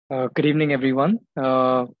Good evening, everyone.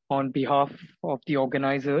 On behalf of the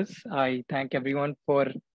organizers, I thank everyone for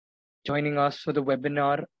joining us for the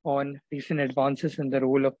webinar on recent advances in the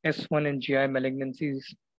role of S1 and GI malignancies.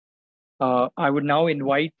 I would now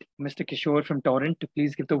invite Mr. Kishore from Torrent to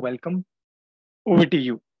please give the welcome. Over to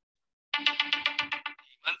you.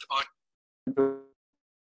 Good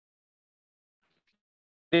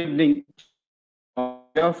evening. On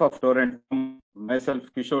behalf of Torrent, myself,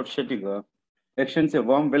 Kishore Shettigar, extends a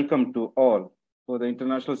warm welcome to all for the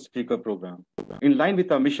International Speaker Program. In line with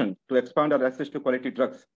our mission to expand our access to quality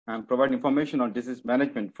drugs and provide information on disease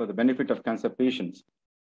management for the benefit of cancer patients,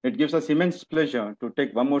 it gives us immense pleasure to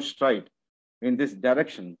take one more stride in this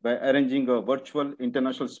direction by arranging a virtual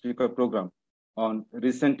International Speaker Program on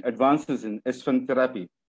recent advances in S1 therapy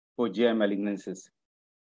for GI malignancies.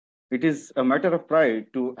 It is a matter of pride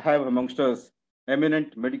to have amongst us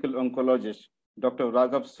eminent medical oncologist, Dr.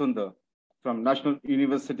 Raghav Sundar from National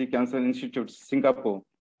University Cancer Institute, Singapore,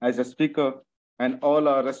 as a speaker, and all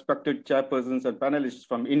our respected chairpersons and panelists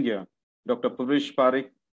from India, Dr. Purvish Parikh,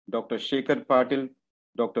 Dr. Shekhar Patil,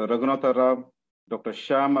 Dr. Raghunath Rao, Dr.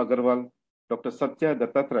 Shyam Aggarwal, Dr. Satya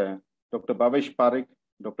Dattatreya, Dr. Bhavesh Parikh,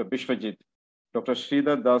 Dr. Bishwajit, Dr.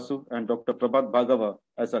 Sridhar Dasu, and Dr. Prabhat Bhagava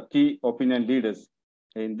as our key opinion leaders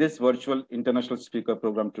in this virtual international speaker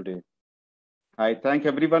program today. I thank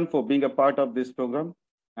everyone for being a part of this program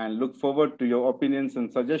and look forward to your opinions and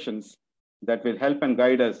suggestions that will help and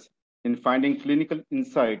guide us in finding clinical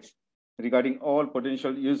insights regarding all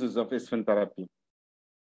potential uses of S1 therapy.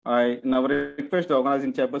 I now request the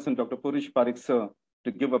organizing chairperson, Dr. Purish Parikh, sir,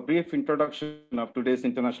 to give a brief introduction of today's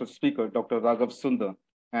international speaker, Dr. Raghav Sundar,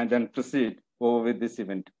 and then proceed over with this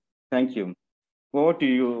event. Thank you. Over to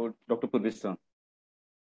you, Dr. Purish, sir.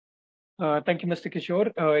 Thank you, Mr.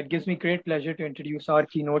 Kishore. It gives me great pleasure to introduce our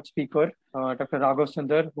keynote speaker, Dr. Raghav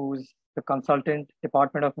Sundar, who is the consultant,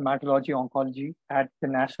 Department of Hematology Oncology at the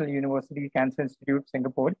National University Cancer Institute,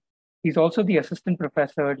 Singapore. He's also the assistant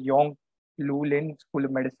professor at Yong Lu Lin School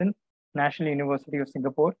of Medicine, National University of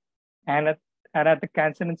Singapore, and at the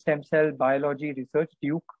Cancer and Stem Cell Biology Research,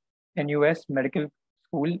 Duke, NUS Medical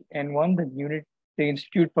School, N1, the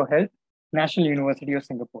Institute for Health, National University of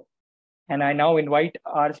Singapore. And I now invite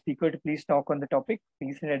our speaker to please talk on the topic,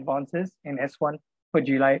 recent advances in S1 for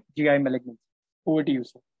GI malignancy. Over to you,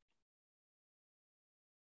 sir.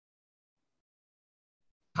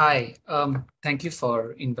 Hi, thank you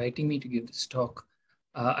for inviting me to give this talk.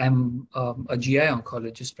 I'm a GI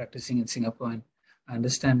oncologist practicing in Singapore, and I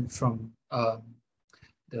understand from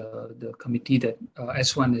the committee that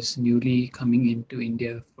S1 is newly coming into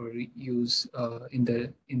India for use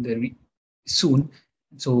soon.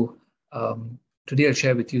 So today I'll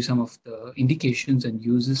share with you some of the indications and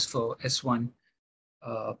uses for S1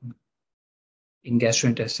 in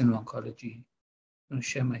gastrointestinal oncology. I'm going to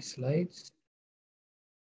share my slides.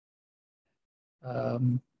 Are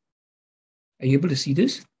you able to see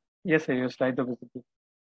this? Yes, sir, your slides are visible.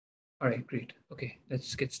 All right, great. Okay,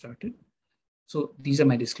 let's get started. So these are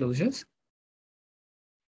my disclosures.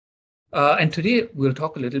 And today we'll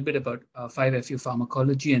talk a little bit about 5-FU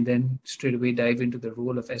pharmacology and then straight away dive into the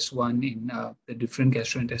role of S1 in the different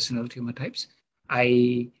gastrointestinal tumor types.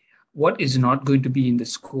 What is not going to be in the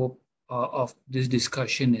scope of this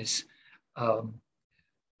discussion is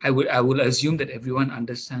I will assume that everyone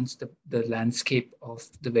understands the landscape of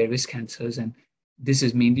the various cancers, and this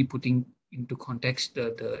is mainly putting into context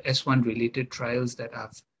the S1 related trials that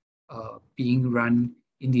are being run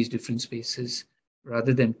in these different spaces,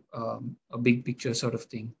 rather than a big picture sort of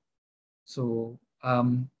thing. So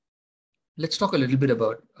let's talk a little bit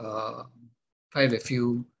about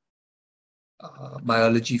 5-FU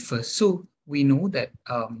biology first. So we know that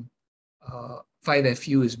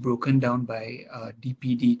 5-FU is broken down by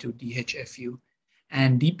DPD to DHFU,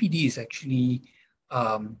 and DPD is actually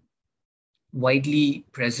widely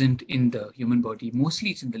present in the human body.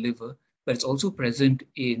 Mostly it's in the liver, but it's also present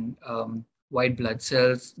in white blood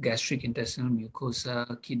cells, gastric intestinal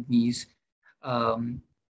mucosa, kidneys. And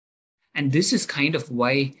this is kind of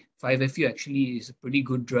why 5-FU actually is a pretty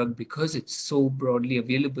good drug, because it's so broadly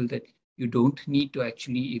available that you don't need to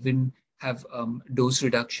actually even have dose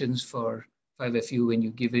reductions for 5-FU when you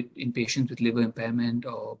give it in patients with liver impairment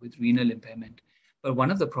or with renal impairment. But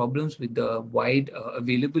one of the problems with the wide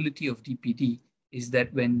availability of DPD is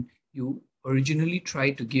that when you originally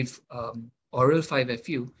tried to give oral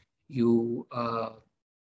 5-FU,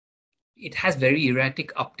 it has very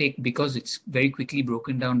erratic uptake because it's very quickly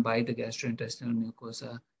broken down by the gastrointestinal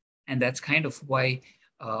mucosa. And that's kind of why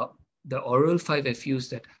the oral 5-FUs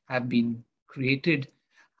that have been created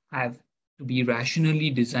have to be rationally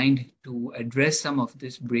designed to address some of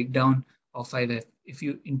this breakdown of 5-FU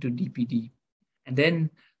into DPD. And then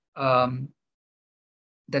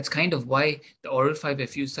that's kind of why the oral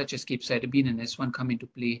 5-FUs such as capecitabine and S1 come into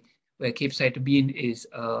play, where capecitabine is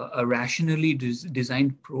a rationally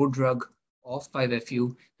designed prodrug of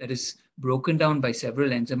 5-FU that is broken down by several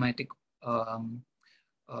enzymatic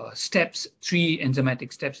steps, 3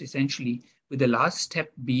 enzymatic steps essentially, with the last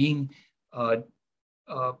step being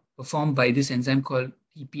performed by this enzyme called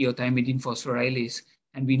TP or thymidine phosphorylase.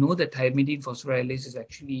 And we know that thymidine phosphorylase is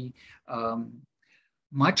actually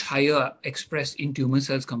much higher expressed in tumor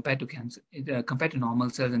cells compared to cancer, compared to normal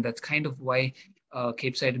cells, and that's kind of why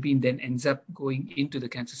capecitabine then ends up going into the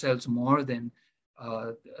cancer cells more than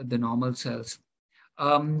the normal cells.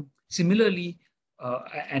 Similarly,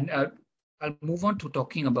 I'll move on to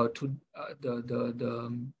talking about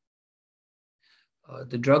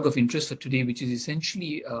the drug of interest for today, which is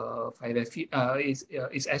essentially 5-FU, is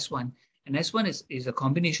S1, and S1 is a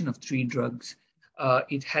combination of 3 drugs.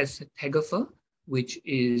 It has Tegafur, which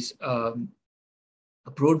is a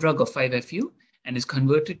prodrug of 5-FU and is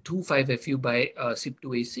converted to 5-FU by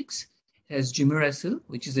CYP2A6. It has Jimerasil,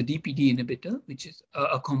 which is a DPD inhibitor, which is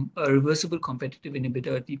a reversible competitive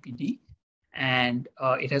inhibitor of DPD. And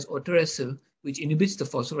it has Otoresil, which inhibits the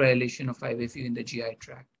phosphorylation of 5-FU in the GI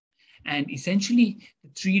tract. And essentially, the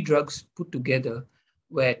 3 drugs put together,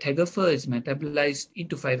 where Tegafur is metabolized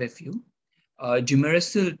into 5-FU,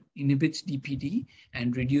 Jimerasil inhibits DPD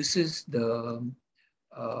and reduces the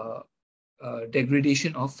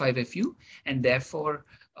degradation of 5-FU, and therefore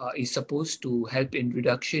is supposed to help in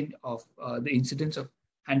reduction of the incidence of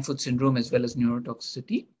hand-foot syndrome as well as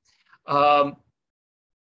neurotoxicity. On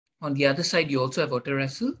the other side, you also have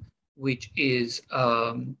Otoresil, which is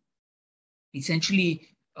essentially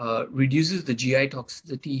reduces the GI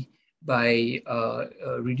toxicity by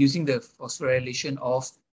reducing the phosphorylation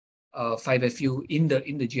of 5-FU in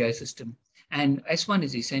the GI system. And S1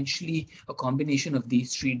 is essentially a combination of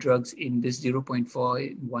these 3 drugs in this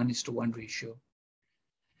 0.41:1 ratio.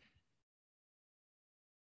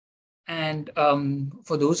 And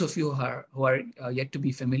for those of you who are yet to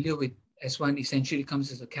be familiar with S1, essentially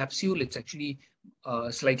comes as a capsule. It's actually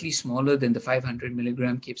slightly smaller than the 500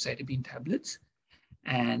 milligram capecitabine tablets.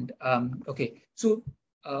 And okay, so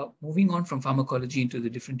moving on from pharmacology into the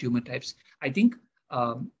different tumor types, I think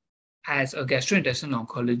as a gastrointestinal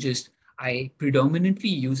oncologist, I predominantly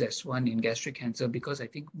use S1 in gastric cancer because I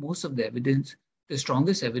think most of the evidence, the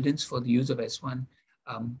strongest evidence for the use of S1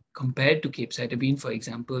 compared to capecitabine, for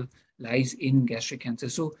example, lies in gastric cancer.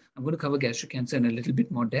 So I'm going to cover gastric cancer in a little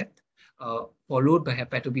bit more depth, followed by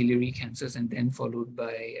hepatobiliary cancers, and then followed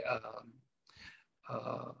by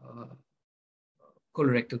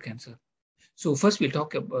colorectal cancer. So first we'll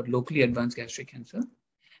talk about locally advanced gastric cancer.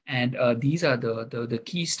 And these are the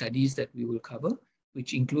key studies that we will cover,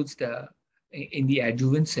 which includes in the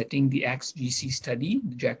adjuvant setting, the ACT-GC study,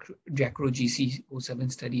 the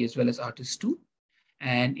JACRO-GC07 study, as well as ARTIST-2.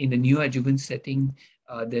 And in the neoadjuvant setting,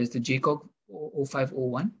 there's the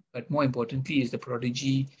JCOG-0501, but more importantly is the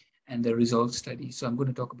PRODIGY and the RESOLVE study. So I'm going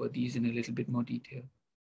to talk about these in a little bit more detail.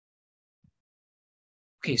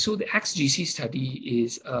 Okay, so the ACT-GC study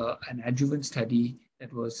is an adjuvant study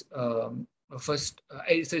that was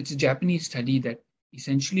it's a Japanese study that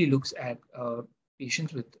essentially looks at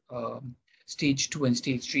patients with stage 2 and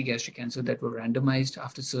stage 3 gastric cancer that were randomized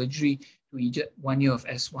after surgery to 1 year of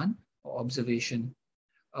S1 or observation.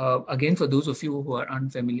 Again, for those of you who are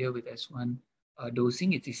unfamiliar with S1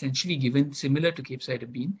 dosing, it's essentially given similar to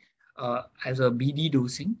capecitabine as a BD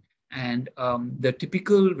dosing. And the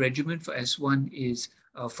typical regimen for S1 is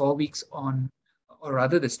 4 weeks on, or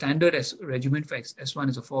rather the standard regimen for S1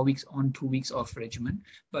 is a 4 weeks on, 2 weeks off regimen.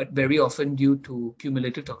 But very often due to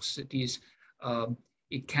cumulative toxicities,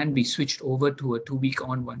 it can be switched over to a 2 week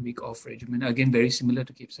on, 1 week off regimen, again, very similar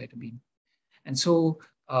to capecitabine. And so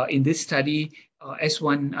in this study,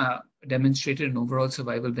 S1 demonstrated an overall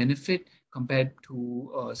survival benefit compared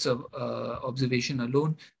to observation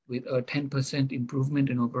alone, with a 10% improvement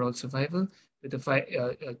in overall survival, with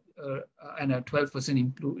and a 12%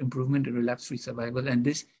 improvement in relapse-free survival. And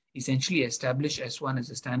this essentially established S1 as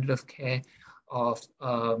a standard of care of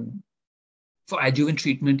for adjuvant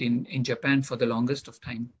treatment in Japan for the longest of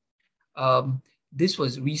time. This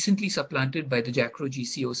was recently supplanted by the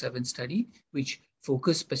JACRO-GC07 study, which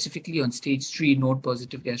focused specifically on stage 3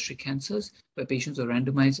 node-positive gastric cancers, where patients are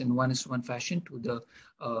randomized in 1:1 fashion to the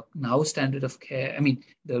now standard of care,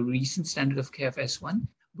 the recent standard of care of S1,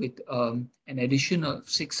 with an addition of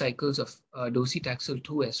 6 cycles of docetaxel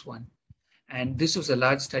to S1. And this was a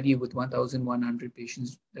large study with 1,100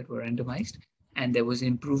 patients that were randomized. And there was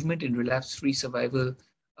improvement in relapse-free survival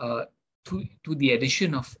to the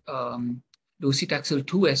addition of docetaxel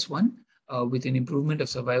to S1 with an improvement of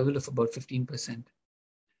survival of about 15%.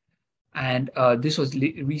 And this was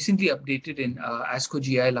recently updated in ASCO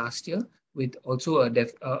GI last year, with also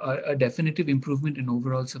a definitive improvement in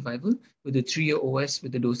overall survival, with the 3-year OS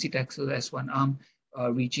with the docetaxel S1 arm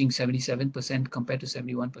reaching 77% compared to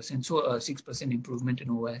 71%. So a 6% improvement in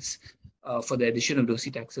OS for the addition of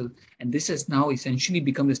docetaxel. And this has now essentially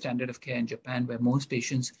become the standard of care in Japan, where most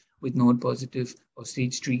patients with node positive or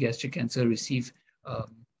stage 3 gastric cancer receive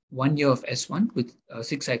 1 year of S1 with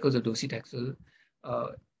 6 cycles of docetaxel.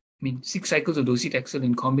 6 cycles of docetaxel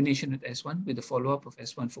in combination with S1 with a follow-up of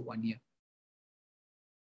S1 for 1 year.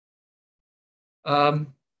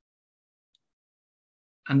 I'm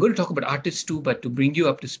going to talk about ARTIST-2, but to bring you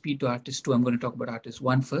up to speed to ARTIST-2, I'm going to talk about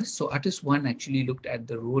ARTIST-1 first. So ARTIST-1 actually looked at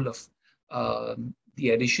the role of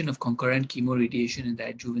the addition of concurrent chemoradiation in the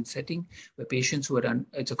adjuvant setting, where patients who had,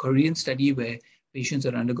 it's a Korean study where patients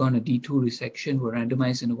had undergone a D2 resection were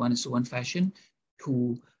randomized in a 1:1 fashion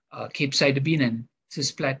to capecitabine and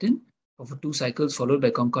cisplatin for 2 cycles, followed by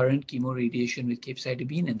concurrent chemoradiation with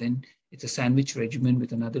capecitabine, and then it's a sandwich regimen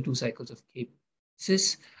with another 2 cycles of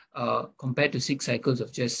cape-cis, compared to 6 cycles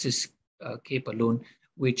of just cis-cape alone,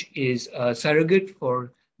 which is a surrogate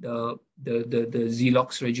for the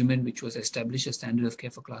Zelox regimen, which was established as standard of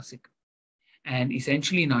care for classic. And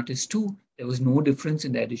essentially in ARTIST-2, there was no difference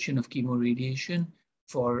in the addition of chemoradiation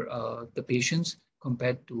for the patients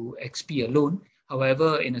compared to XP alone.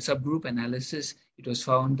 However, in a subgroup analysis, it was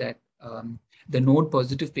found that the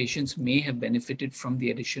node-positive patients may have benefited from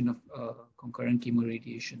the addition of concurrent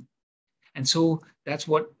chemoradiation. And so that's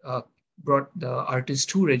what brought the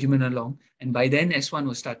ARTIST-2 regimen along. And by then, S1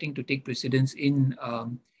 was starting to take precedence in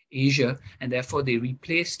Asia, and therefore they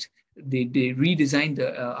redesigned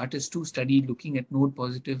the ARTIST-2 study looking at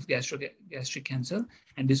node-positive gastric cancer.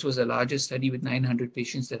 And this was a larger study with 900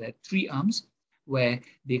 patients that had 3 arms, where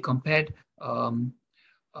they compared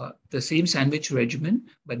the same sandwich regimen,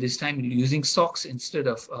 but this time using SOX instead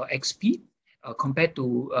of XP, compared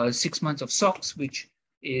to 6 months of SOX, which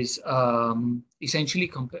is essentially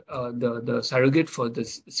the surrogate for the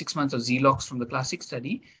 6 months of Zelox from the classic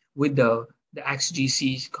study with the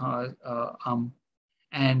AXGC arm.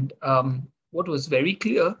 And what was very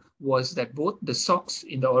clear was that both the SOX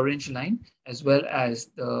in the orange line as well as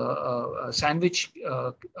the sandwich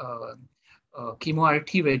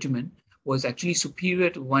chemo-RT regimen was actually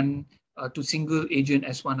superior to single agent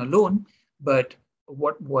S1 alone. But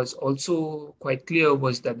what was also quite clear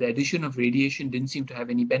was that the addition of radiation didn't seem to have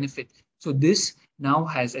any benefit. So this now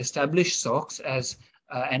has established SOX as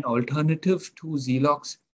an alternative to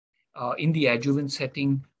Zelox in the adjuvant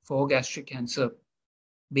setting for gastric cancer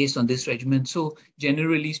based on this regimen. So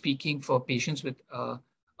generally speaking, for patients with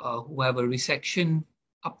who have a resection,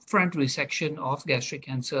 upfront resection of gastric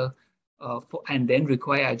cancer and then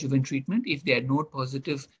require adjuvant treatment, if they are node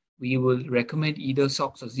positive, we will recommend either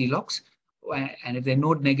SOX or Zelox. And if they're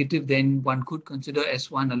node negative, then one could consider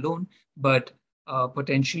S1 alone. But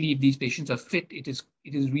potentially, if these patients are fit, it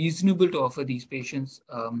is reasonable to offer these patients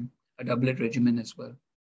a doublet regimen as well.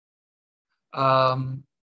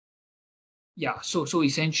 So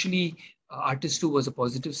essentially, ARTIST-2 was a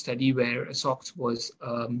positive study where SOX was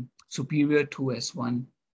superior to S1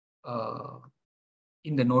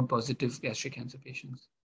 in the node-positive gastric cancer patients.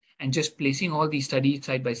 And just placing all these studies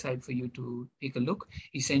side by side for you to take a look.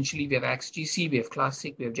 Essentially, we have AXGC, we have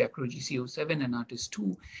Classic, we have JACRO-GC07 and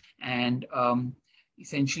ARTIST-2. And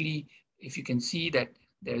essentially, if you can see that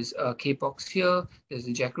there's a CAPOX here, there's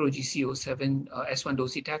the JACRO-GC07 S1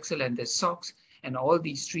 docetaxel, and there's SOX, and all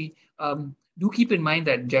these 3. Do keep in mind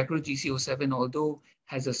that JACRO-GC07, although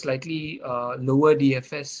has a slightly lower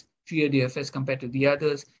DFS, 3-year DFS compared to the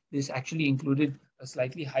others, this actually included a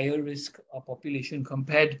slightly higher risk population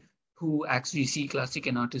compared to AXGC, Classic,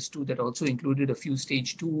 and ARTIST-2 that also included a few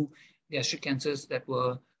stage 2 gastric cancers that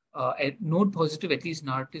were node positive, at least in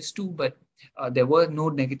ARTIST-2, but there were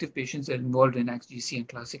node negative patients that involved in AXGC and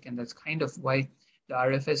Classic, and that's kind of why the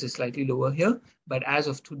RFS is slightly lower here. But as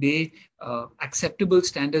of today, acceptable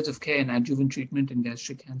standards of care and adjuvant treatment in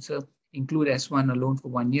gastric cancer include S1 alone for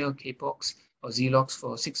 1 year, CAPOX or Zelox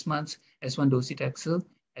for 6 months, S1 docetaxel,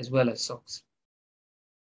 as well as SOX.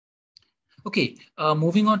 Okay,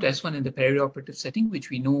 moving on to S1 in the perioperative setting, which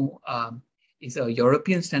we know is a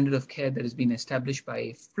European standard of care that has been established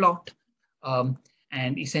by FLOT.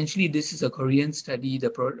 And essentially, this is a Korean study.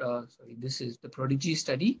 This is the Prodigy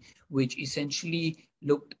study, which essentially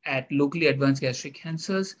looked at locally advanced gastric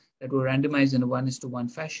cancers that were randomized in a 1:1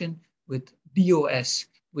 fashion with DOS,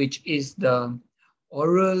 which is the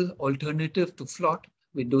oral alternative to FLOT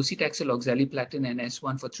with docetaxel, oxaliplatin, and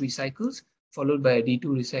S1 for 3 cycles, followed by a D2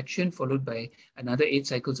 resection, followed by another 8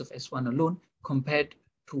 cycles of S1 alone, compared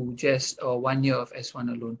to just 1 year of S1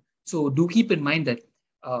 alone. So do keep in mind that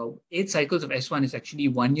 8 cycles of S1 is actually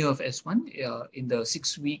 1 year of S1 in the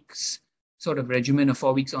 6 weeks sort of regimen of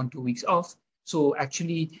 4 weeks on, 2 weeks off. So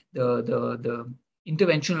actually the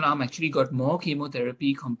interventional arm actually got more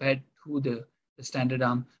chemotherapy compared to the standard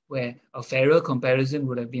arm, where a fairer comparison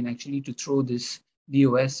would have been actually to throw this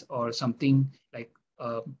DOS or something like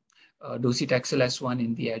docetaxel S1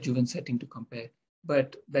 in the adjuvant setting to compare.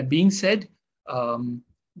 But that being said,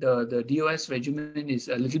 the DOS regimen is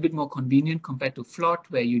a little bit more convenient compared to FLOT,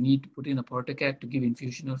 where you need to put in a portacat to give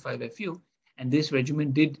infusional 5-FU. And this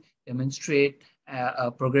regimen did demonstrate a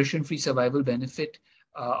progression-free survival benefit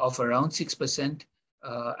of around 6%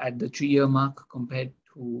 at the 3-year mark compared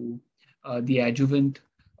to the adjuvant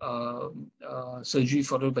surgery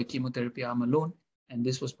followed by chemotherapy arm alone. And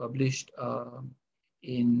this was published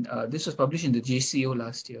in the JCO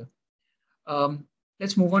last year.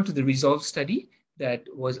 Let's move on to the RESOLVE study. That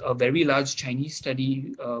was a very large Chinese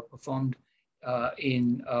study performed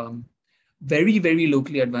in very, very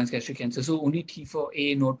locally advanced gastric cancer. So only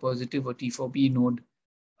T4A node positive or T4B node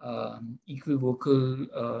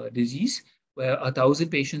equivocal disease, where 1,000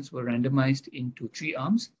 patients were randomized into 3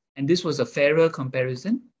 arms. And this was a fairer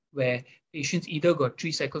comparison, where patients either got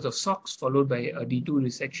 3 cycles of SOX followed by a D2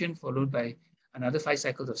 resection, followed by another 5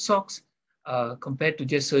 cycles of SOX, compared to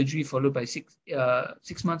just surgery followed by 6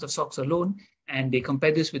 months of SOX alone. And they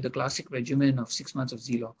compared this with the classic regimen of 6 months of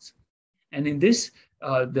Zelox. And in this,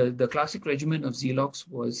 the classic regimen of Zelox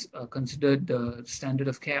was considered the standard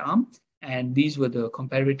of care arm, and these were the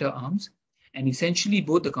comparator arms. And essentially,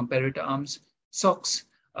 both the comparator arms, SOX,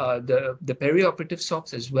 the perioperative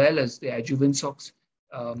SOX as well as the adjuvant SOX.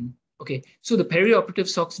 Okay, so the perioperative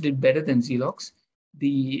SOX did better than Zelox.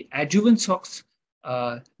 The adjuvant SOX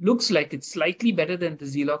looks like it's slightly better than the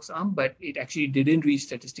Zelox arm, but it actually didn't reach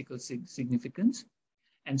statistical significance.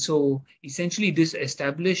 And so essentially this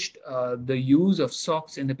established the use of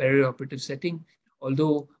SOX in the perioperative setting,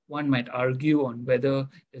 although one might argue on whether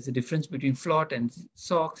there's a difference between FLOT and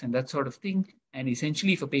SOX and that sort of thing. And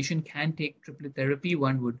essentially, if a patient can take triplet therapy,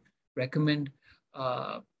 one would recommend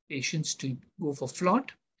patients to go for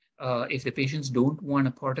FLOT. If the patients don't want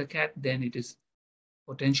a portacat, then it is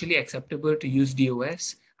potentially acceptable to use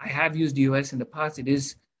DOS. I have used DOS in the past. It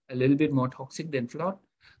is a little bit more toxic than FLOT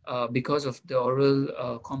because of the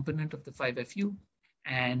oral component of the 5-FU.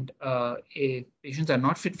 And if patients are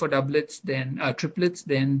not fit for doublets, then triplets,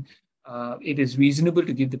 then it is reasonable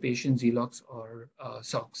to give the patient Zelox or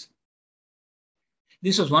SOX.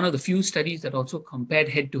 This was one of the few studies that also compared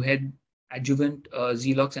head-to-head adjuvant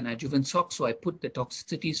Zelox and adjuvant SOX. So I put the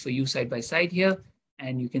toxicities for you side by side here.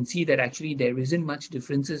 And you can see that actually there isn't much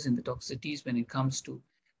differences in the toxicities when it comes to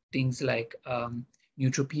things like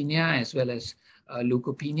neutropenia as well as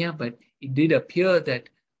leukopenia. But it did appear that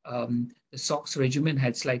the SOX regimen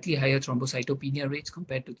had slightly higher thrombocytopenia rates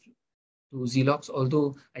compared to Zelox,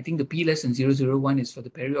 although I think the P less than 0.001 is for the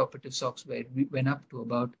perioperative SOX, where it went up to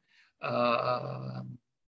about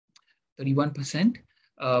 31%.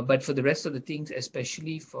 But for the rest of the things,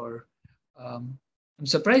 especially for, I'm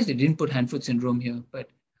surprised they didn't put hand-foot syndrome here, but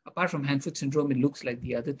apart from hand-foot syndrome, it looks like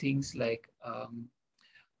the other things like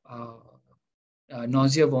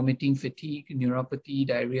nausea, vomiting, fatigue, neuropathy,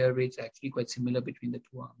 diarrhea rates are actually quite similar between the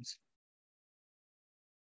 2 arms.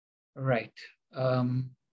 All right.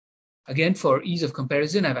 Again, for ease of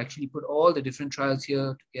comparison, I've actually put all the different trials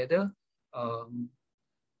here together.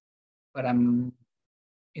 But in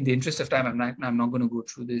the interest of time, I'm not going to go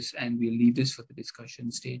through this, and we'll leave this for the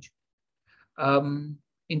discussion stage.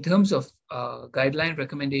 In terms of guideline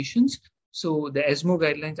recommendations, so the ESMO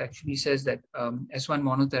guidelines actually says that S1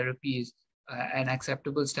 monotherapy is an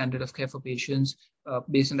acceptable standard of care for patients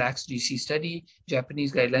based on the AXGC study.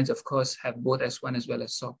 Japanese guidelines, of course, have both S1 as well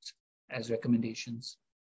as SOX as recommendations.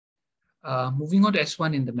 Moving on to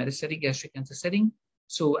S1 in the metastatic gastric cancer setting.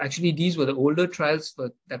 So actually, these were the older trials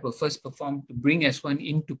that were first performed to bring S1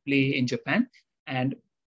 into play in Japan. And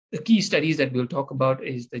the key studies that we'll talk about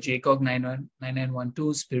is the JCOG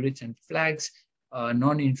 9912, Spirits and Flags,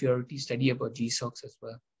 non-inferiority study about GSOX as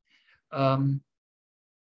well.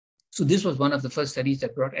 So this was one of the first studies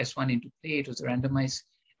that brought S1 into play. It was randomized.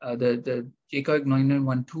 The JCOG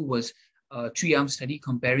 9912 was a 3-arm study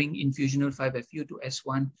comparing infusional 5-FU to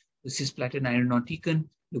S1 with cisplatin irinotecan,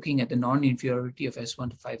 looking at the non-inferiority of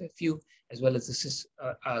S1 to 5-FU, as well as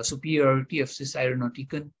the superiority of cis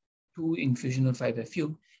irinotecan to infusional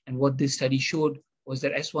 5-FU. And what this study showed was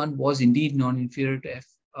that S1 was indeed non-inferior to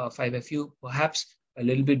 5-FU, perhaps a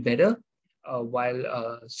little bit better,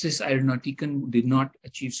 while cis-irinotecan did not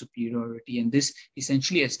achieve superiority. And this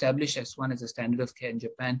essentially established S1 as a standard of care in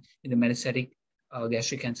Japan in the metastatic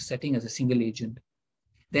gastric cancer setting as a single agent.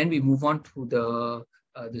 Then we move on to the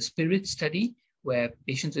SPIRIT study, where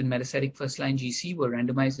patients with metastatic first-line GC were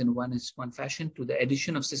randomized in 1:1 fashion to the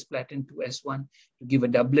addition of cisplatin to S1 to give a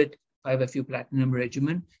doublet 5-FU platinum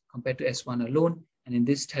regimen compared to S1 alone. And in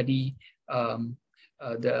this study,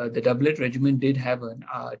 the doublet regimen did have an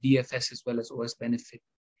DFS as well as OS benefit.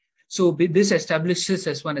 So this establishes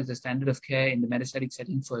S1 as a standard of care in the metastatic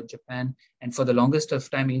setting for Japan. And for the longest of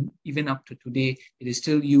time, even up to today, it is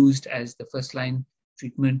still used as the first-line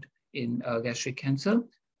treatment in gastric cancer.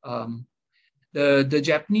 The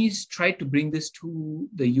Japanese tried to bring this to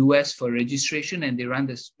the US for registration, and they ran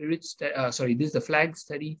the this is the FLAG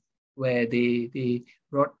study, where they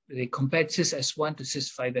compared cis S1 to cis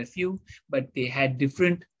 5-FU, but they had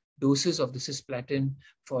different doses of the cisplatin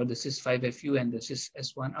for the cis 5-FU and the cis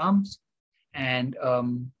S1 arms. And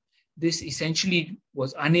this essentially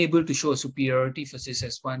was unable to show a superiority for cis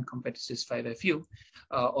S1 compared to cis 5-FU,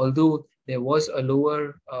 although there was a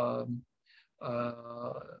lower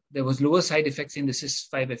lower side effects in the cis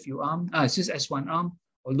 5-FU arm, cis S1 arm,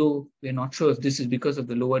 although we're not sure if this is because of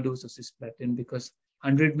the lower dose of cisplatin, because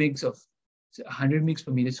 100 mg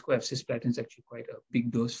per meter square of cisplatin is actually quite a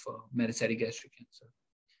big dose for metastatic gastric cancer.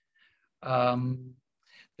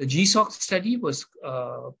 The GSOX study was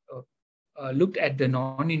looked at the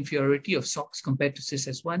non-inferiority of SOX compared to cis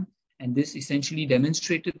S1, and this essentially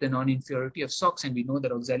demonstrated the non-inferiority of SOX, and we know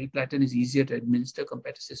that oxaliplatin is easier to administer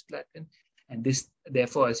compared to cisplatin, and this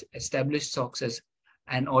therefore has established SOX as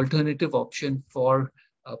an alternative option for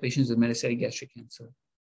patients with metastatic gastric cancer.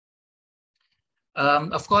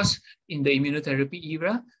 Of course, in the immunotherapy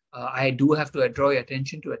era, I do have to draw your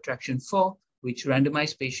attention to Attraction 4, which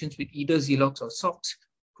randomized patients with either Xelox or SOX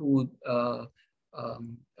who,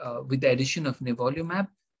 with the addition of nivolumab,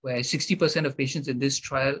 where 60% of patients in this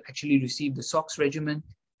trial actually received the SOX regimen.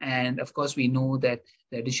 And of course, we know that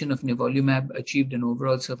the addition of nivolumab achieved an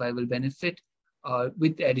overall survival benefit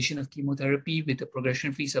with the addition of chemotherapy with a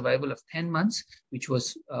progression-free survival of 10 months, which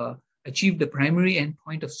was achieved the primary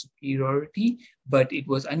endpoint of superiority, but it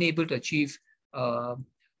was unable to achieve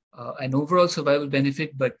an overall survival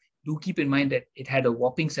benefit. But do keep in mind that it had a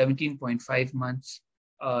whopping 17.5 months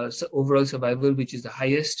overall survival, which is the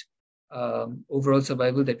highest overall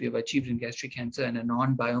survival that we have achieved in gastric cancer in a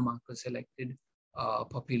non-biomarker selected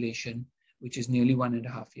population, which is nearly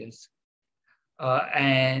 1.5 years.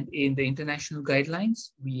 And in the international guidelines,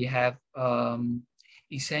 we have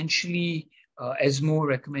essentially ESMO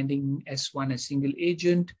recommending S1 as single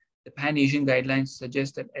agent. The Pan-Asian guidelines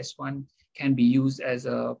suggest that S1 can be used as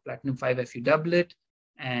a platinum 5-FU doublet.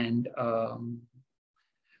 And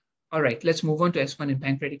all right, let's move on to S1 in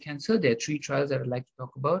pancreatic cancer. There are 3 trials that I'd like to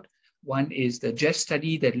talk about. One is the JEST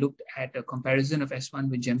study that looked at a comparison of S1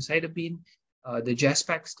 with gemcitabine. The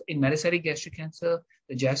JASPAC in metastatic gastric cancer,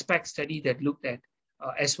 the JASPAC study that looked at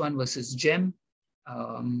S1 versus gem,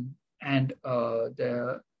 and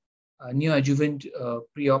the neoadjuvant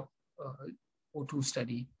pre-op O2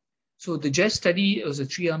 study. So the JEST study was a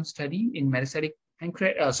 3-arm study in metastatic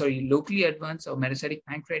locally advanced or metastatic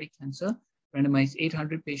pancreatic cancer, randomized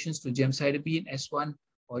 800 patients to gemcitabine S1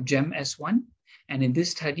 or gem S1. And in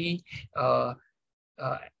this study, S1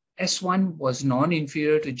 was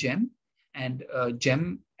non-inferior to gem, and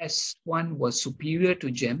gem S1 was superior to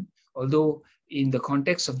gem, although in the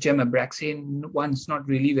context of gem Abraxane, one's not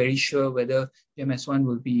really very sure whether gem S1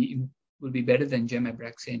 will be better than gem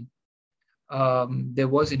Abraxane. There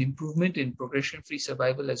was an improvement in progression-free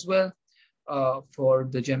survival as well for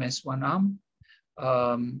the gem S1 arm.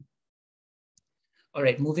 All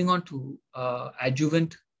right, moving on to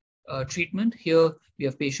adjuvant treatment. Here we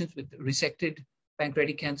have patients with resected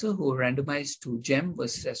pancreatic cancer who were randomized to gem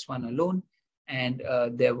versus S1 alone. And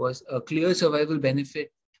there was a clear survival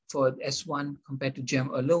benefit for S1 compared to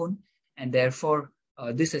gem alone. And therefore,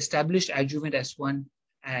 this established adjuvant S1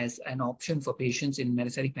 as an option for patients in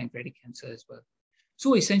metastatic pancreatic cancer as well.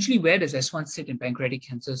 So essentially, where does S1 sit in pancreatic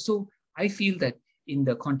cancer? So I feel that in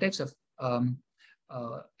the context of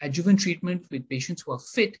adjuvant treatment with patients who are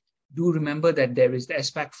fit, do remember that there is the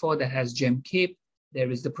SPAC4 that has gem cape, there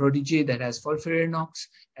is the Protégé that has FOLFIRINOX,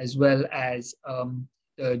 as well as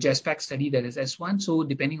the JASPAC study that is S1. So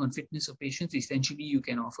depending on fitness of patients, essentially you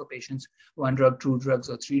can offer patients 1 drug, 2 drugs,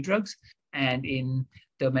 or 3 drugs. And in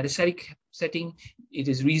the metastatic setting, it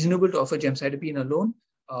is reasonable to offer gemcitabine alone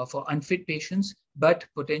for unfit patients, but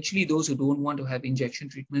potentially those who don't want to have injection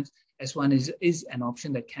treatments, S1 is an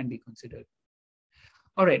option that can be considered.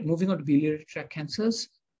 All right, moving on to biliary tract cancers.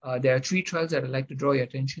 There are 3 trials that I'd like to draw your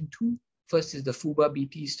attention to. First is the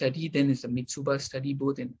FUBA-BT study, then is the MITSUBA study,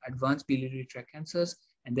 both in advanced biliary tract cancers.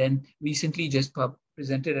 And then recently just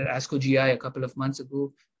presented at ASCO GI a couple of months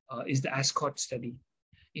ago is the ASCOT study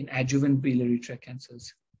in adjuvant biliary tract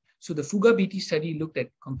cancers. So the FUGA-BT study looked at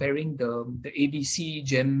comparing the ADC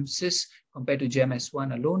GEM-CIS compared to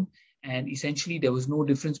GEM-S1 alone. And essentially there was no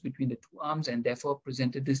difference between the two arms and therefore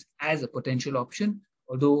presented this as a potential option.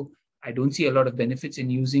 Although I don't see a lot of benefits in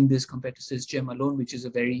using this compared to cis-GEM alone, which is a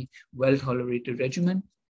very well-tolerated regimen.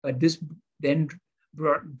 But this then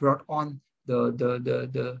brought on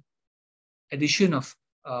the addition of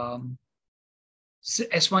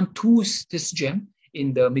S1 to cis-GEM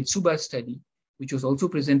in the MITSUBA study, which was also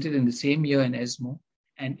presented in the same year in ESMO.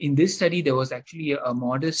 And in this study, there was actually a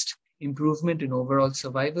modest improvement in overall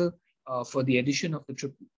survival for the addition of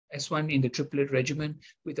the S1 in the triplet regimen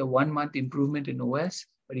with a 1-month improvement in OS.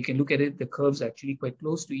 But you can look at it, the curves are actually quite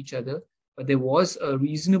close to each other. But there was a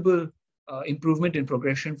reasonable improvement in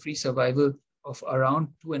progression-free survival of around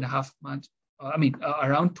 2.5 months,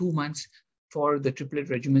 around 2 months for the triplet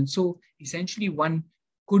regimen. So essentially one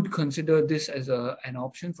could consider this as an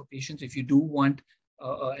option for patients if you do want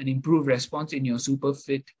an improved response in your super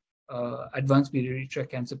fit advanced biliary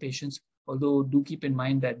tract cancer patients. Although do keep in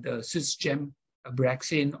mind that the cis-GEM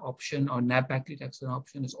Abraxane option or nab-paclitaxel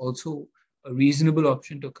option is also a reasonable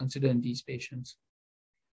option to consider in these patients.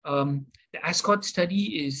 The ASCOT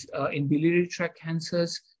study is in biliary tract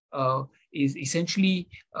cancers is essentially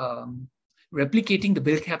replicating the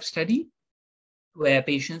BILCAP study, where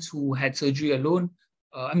patients who had surgery alone,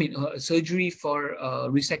 surgery for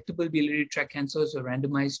resectable biliary tract cancers were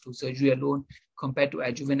randomized to surgery alone compared to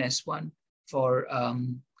adjuvant S1 for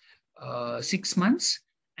 6 months.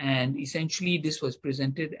 And essentially this was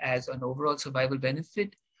presented as an overall survival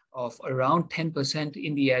benefit of around 10%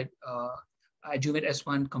 in the adjuvant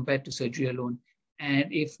S1 compared to surgery alone.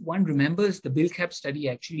 And if one remembers, the BILCAP study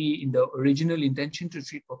actually in the original intention to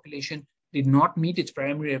treat population did not meet its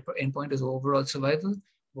primary endpoint as overall survival,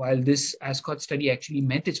 while this ASCOT study actually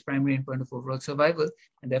met its primary endpoint of overall survival.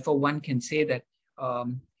 And therefore one can say that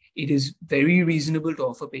it is very reasonable to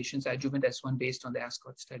offer patients adjuvant S1 based on the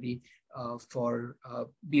ASCOT study for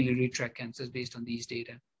biliary tract cancers based on these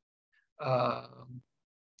data.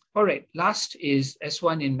 All right, last is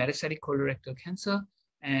S1 in metastatic colorectal cancer.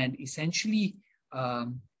 And essentially,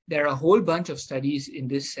 there are a whole bunch of studies in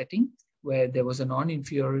this setting where there was a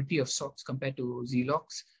non-inferiority of SOX compared to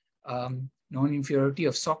Zelox, non-inferiority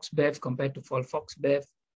of SOX-Bev compared to FOLFOX-Bev,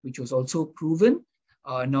 which was also proven,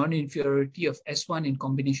 non-inferiority of S1 in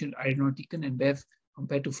combination with irinotecan and Bev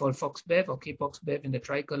compared to FOLFOX-Bev or Capox-Bev in the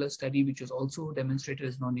tricolor study, which was also demonstrated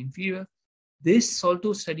as non-inferior. This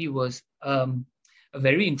SALTO study was a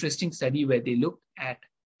very interesting study where they looked at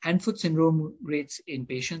hand-foot syndrome rates in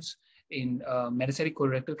patients in metastatic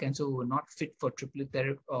colorectal cancer who were not fit for triplet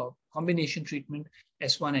therapy or combination treatment,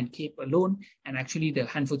 S1 and CAPE alone. And actually the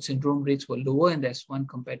hand-foot syndrome rates were lower in the S1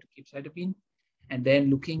 compared to capecitabine. And then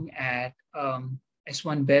looking at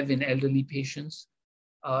S1 Bev in elderly patients.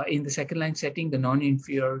 In the second line setting, the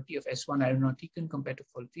non-inferiority of S1 irinotecan compared to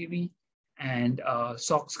FOLFIRI and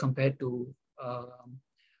SOX compared to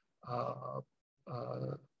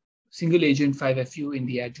single agent 5-FU in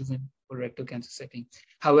the adjuvant colorectal cancer setting.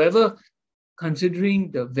 However,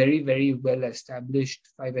 considering the very, very well-established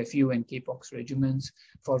 5-FU and Capox regimens,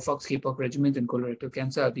 FOLFOX Capox regimens in colorectal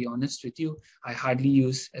cancer, I'll be honest with you, I hardly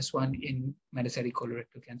use S1 in metastatic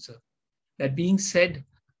colorectal cancer. That being said,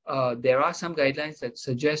 there are some guidelines that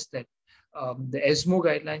suggest that the ESMO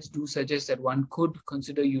guidelines do suggest that one could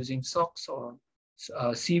consider using SOX or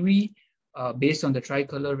CIRI based on the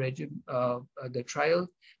tricolor regime, the trial.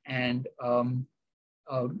 And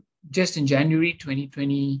just in January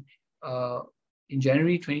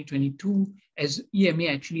 2022, as EMA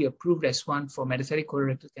actually approved S1 for metastatic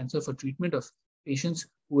colorectal cancer for treatment of patients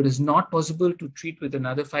who it is not possible to treat with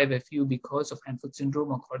another 5-FU because of hand-foot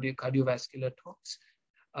syndrome or cardiovascular tox,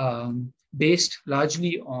 based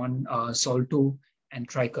largely on SALTO and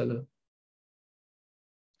tricolor.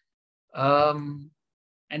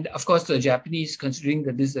 And of course, the Japanese, considering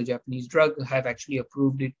that this is a Japanese drug, have actually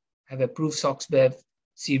approved it, have approved SOX-Bev,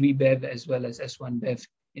 CIRI-Bev, as well as S1-Bev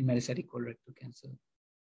in metastatic colorectal cancer.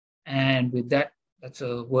 And with that, that's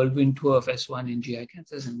a whirlwind tour of S1 in GI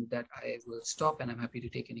cancers. And with that, I will stop and I'm happy to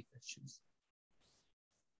take any questions.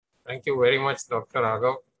 Thank you very much, Dr.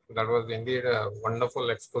 Raghav. That was indeed a wonderful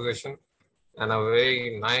exposition and a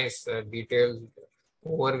very nice detailed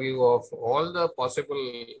overview of all the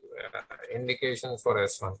possible indications for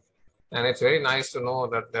S1. And it's very nice to know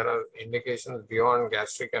that there are indications beyond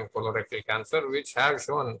gastric and colorectal cancer which have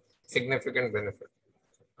shown significant benefit.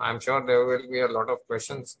 I'm sure there will be a lot of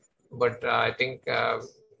questions but I think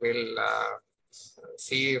we'll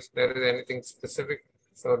see if there is anything specific.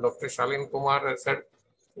 So Dr. Shalin Kumar has said,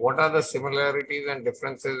 what are the similarities and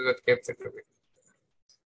differences with capecitabine?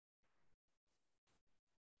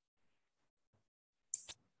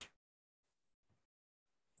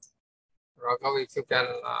 Raghav, if you can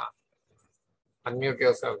unmute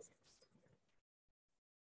yourself.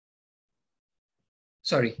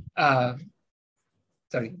 Sorry,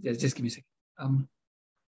 just give me a second.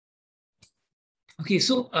 Okay,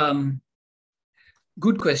 so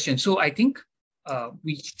good question. So I think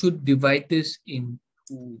we should divide this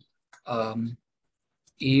into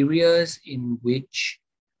areas in which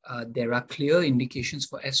there are clear indications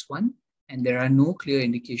for S1 and there are no clear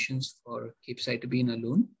indications for capecitabine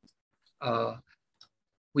alone,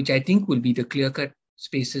 which I think will be the clear-cut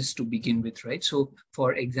spaces to begin with, right? So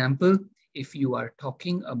for example, if you are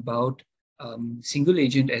talking about single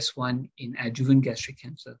agent S1 in adjuvant gastric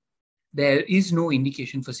cancer, there is no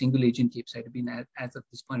indication for single agent capecitabine as of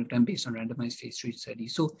this point of time based on randomized phase 3 study.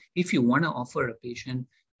 So if you want to offer a patient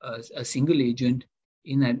a single agent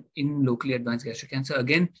in locally advanced gastric cancer,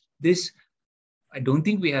 again, this, I don't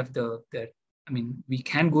think we have I mean, we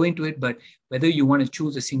can go into it, but whether you want to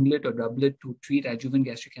choose a singlet or doublet to treat adjuvant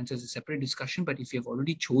gastric cancer is a separate discussion. But if you have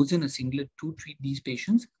already chosen a singlet to treat these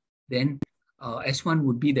patients, then S1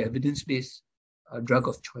 would be the evidence-based drug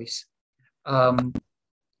of choice.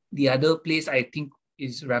 The other place I think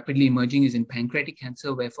is rapidly emerging is in pancreatic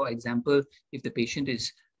cancer, where, for example, if the patient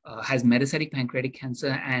has metastatic pancreatic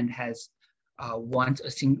cancer and wants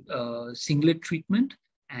a singlet treatment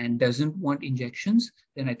and doesn't want injections,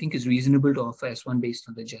 then I think it's reasonable to offer S1 based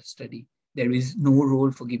on the JEST study. There is no role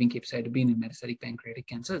for giving capecitabine in metastatic pancreatic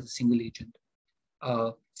cancer as a single agent.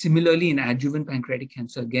 Similarly, in adjuvant pancreatic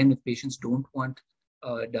cancer, again, if patients don't want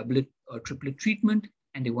doublet or triplet treatment,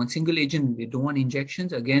 and they want single agent, they don't want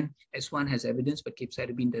injections, again, S1 has evidence, but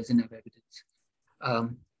capecitabine doesn't have evidence.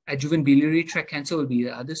 Adjuvant biliary tract cancer will be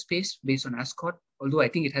the other space based on ASCOT, although I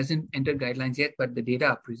think it hasn't entered guidelines yet, but the data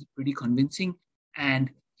are pretty convincing. And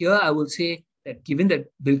here I will say that given that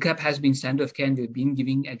Bilcap has been standard of care and we've been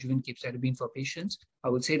giving adjuvant capecitabine for patients, I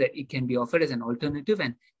would say that it can be offered as an alternative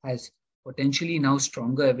and has potentially now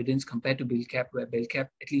stronger evidence compared to Bilcap, where Bilcap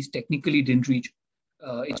at least technically didn't reach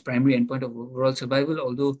its primary endpoint of overall survival,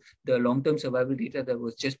 although the long-term survival data that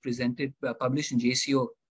was just presented, published in JCO,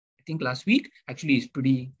 I think last week, actually is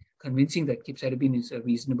pretty convincing that capecitabine is a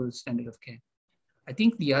reasonable standard of care. I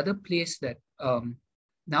think the other place that,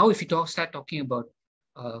 now if you start talking about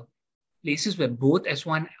places where both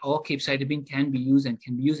S1 or capecitabine can be used and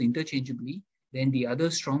can be used interchangeably, then the other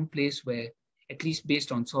strong place where, at least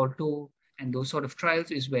based on SALTO and those sort of trials,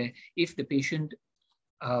 is where if the patient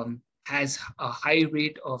has a high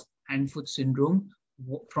rate of hand-foot syndrome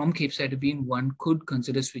from capecitabine, one could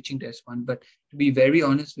consider switching to S1. But to be very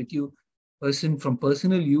honest with you, from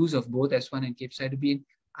personal use of both S1 and capecitabine,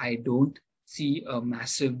 I don't see a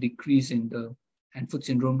massive decrease in the hand-foot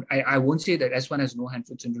syndrome. I won't say that S1 has no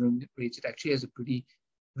hand-foot syndrome rates. It actually has a pretty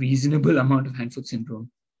reasonable amount of hand-foot syndrome.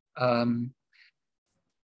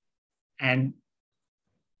 And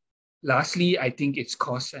lastly, I think its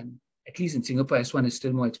cost, and at least in Singapore, S1 is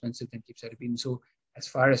still more expensive than capecitabine. So as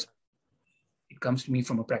far as it comes to me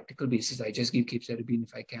from a practical basis, I just give capecitabine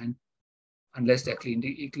if I can, unless there are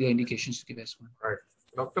clear indications to give S1. Right.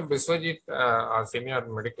 Dr. Biswajit, our senior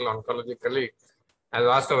medical oncology colleague, has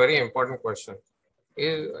asked a very important question.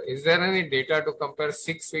 Is there any data to compare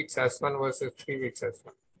 6 weeks S1 versus 3 weeks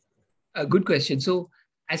S1? A good question. So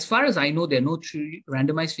as far as I know, there are no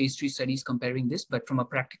randomized phase 3 studies comparing this, but from a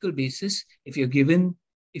practical basis, if you're given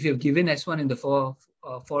S1 in the 4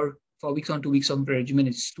 weeks on, 2 weeks on regimen,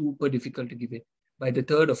 it's super difficult to give it. By the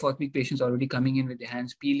 3rd or 4th week, patients already coming in with their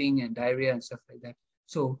hands peeling and diarrhea and stuff like that.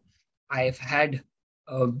 So I've had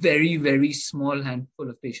a very, very small handful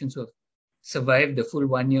of patients who have survived the full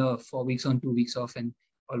 1 year of 4 weeks on, 2 weeks off, and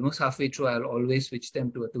almost halfway through, I'll always switch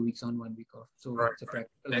them to a 2 weeks on, 1 week off. So it's a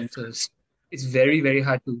practical answer. It's very, very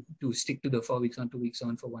hard to stick to the 4 weeks on, 2 weeks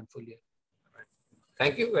on for 1 full year.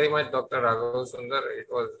 Thank you very much, Dr. Raghav Sundar. It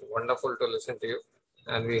was wonderful to listen to you,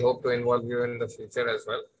 and we hope to involve you in the future as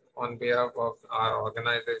well. On behalf of our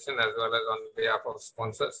organization as well as on behalf of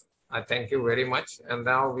sponsors, I thank you very much. And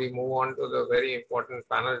now we move on to the very important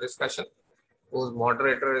panel discussion, whose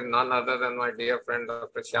moderator is none other than my dear friend,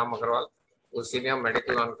 Dr. Shyam Aggarwal, who's senior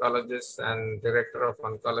medical oncologist and director of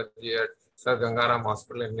oncology at Sir Gangaram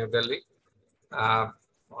Hospital in New Delhi.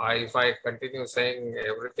 If I continue saying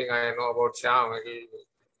everything I know about Shyam, it will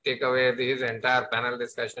take away his entire panel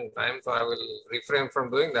discussion time. So I will refrain from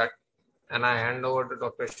doing that. And I hand over to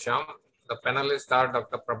Dr. Shyam. The panelists are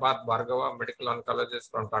Dr. Prabhat Bhargava, medical oncologist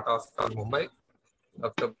from Tata Hospital, Mumbai,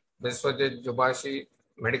 Dr. Biswajit Jubashi,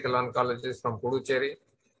 medical oncologist from Puducherry,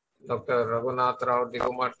 Dr. Raghunath Rao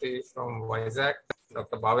Digumarti from Vizag,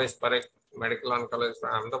 Dr. Bhavesh Parikh, medical oncologist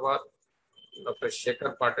from Ahmedabad, Dr.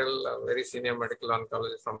 Shekhar Patil, a very senior medical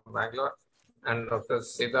oncologist from Bangalore, and Dr.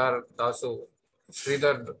 Sridhar Dasu,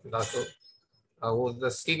 who is the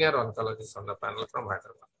senior oncologist on the panel from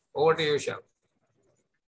Hyderabad. Over to you, Shyam.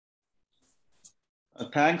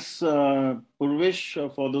 Thanks, Purvish,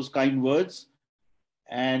 for those kind words.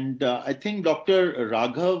 And I think Dr.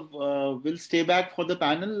 Raghav will stay back for the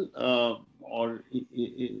panel,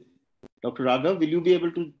 Dr. Raghav, will you be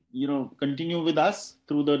able to, continue with us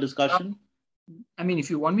through the discussion? I mean, if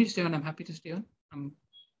you want me to stay on, I'm happy to stay on. I'm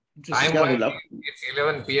interested. It's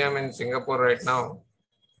 11 p.m. in Singapore right now,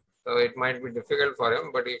 so it might be difficult for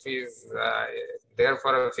him. But if he's there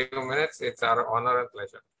for a few minutes, it's our honor and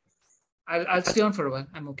pleasure. I'll stay on for a while.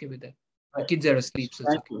 I'm okay with that. The kids are asleep, so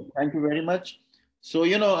Thank you. Thank you very much. So,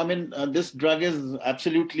 this drug is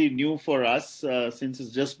absolutely new for us since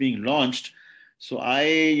it's just being launched. So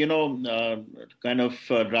I, kind of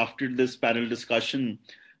drafted this panel discussion,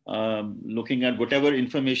 looking at whatever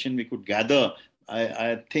information we could gather.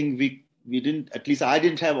 I think we didn't, at least I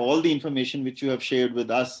didn't have all the information which you have shared with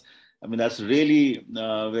us. I mean, that's really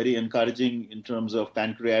very encouraging in terms of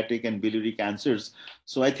pancreatic and biliary cancers.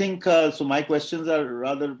 So I think, so my questions are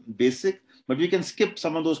rather basic, but we can skip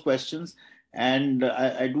some of those questions. And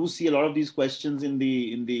I do see a lot of these questions in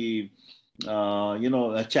the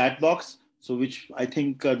chat box. So which I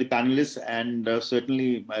think the panelists and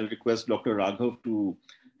certainly I'll request Dr. Raghav to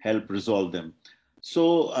help resolve them.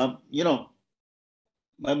 So,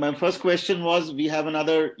 my first question was, we have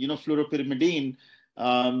another, fluoropyrimidine.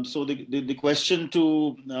 So the question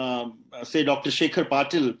to, say, Dr. Shekhar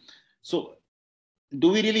Patil. So do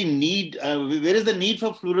we really need, where is the need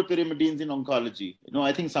for fluoropyrimidines in oncology?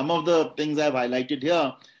 I think some of the things I've highlighted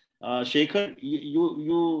here, Shekhar,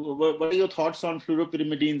 what are your thoughts on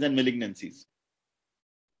fluoropyrimidines and malignancies?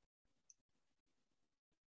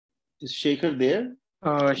 Is Shekhar there?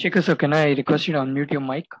 Shekhar, sir, can I request you to unmute your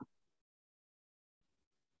mic?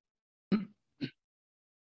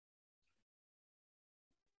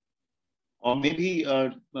 Or maybe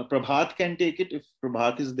Prabhat can take it if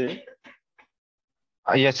Prabhat is there.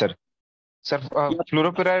 Yes, sir. Sir,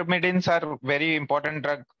 fluoropyrimidines are very important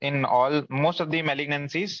drug in most of the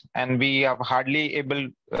malignancies, and we have hardly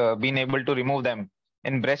been able to remove them.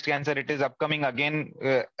 In breast cancer, it is upcoming again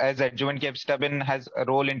as adjuvant capecitabine has a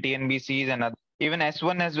role in TNBCs, and even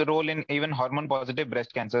S1 has a role in even hormone-positive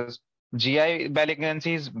breast cancers. GI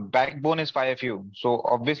malignancies, backbone is 5FU. So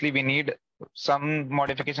obviously we need some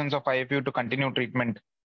modifications of 5FU to continue treatment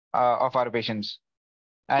of our patients.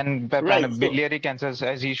 And biliary cancers,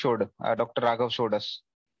 as he showed, Dr. Raghav showed us.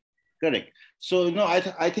 Correct. So,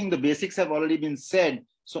 I think the basics have already been said.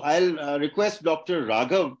 So I'll request Dr.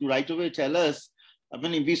 Raghav to right away tell us. I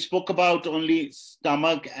mean, we spoke about only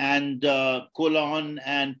stomach and colon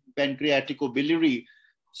and pancreaticobiliary.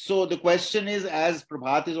 So the question is, as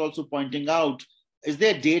Prabhat is also pointing out, is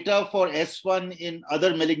there data for S1 in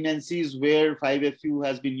other malignancies where 5FU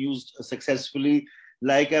has been used successfully?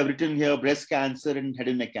 Like I've written here, breast cancer and head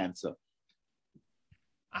and neck cancer.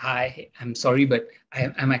 I'm sorry, but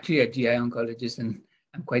I'm actually a GI oncologist and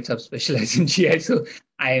I'm quite subspecialized in GI. So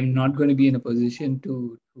I am not going to be in a position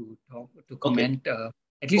to comment,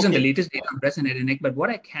 at least on the latest data on breast and head and neck. But what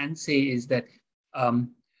I can say is that I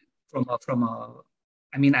am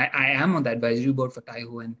on the advisory board for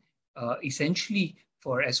Taiho, and essentially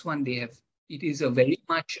for S1, it is a very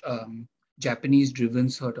much Japanese-driven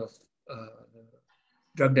sort of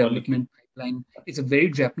drug development pipeline. It's a very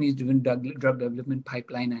Japanese-driven drug development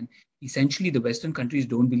pipeline, and essentially the Western countries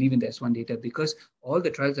don't believe in the S1 data because all the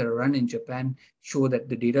trials that are run in Japan show that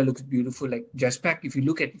the data looks beautiful. Like JASPAC, if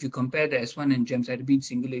you compare the S1 and gemcitabine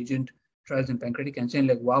single-agent trials in pancreatic cancer, and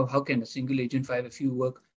like, wow, how can a single-agent 5FU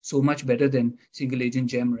work so much better than single-agent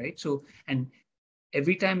gem, right? So, and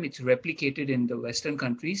every time it's replicated in the Western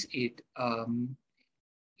countries, it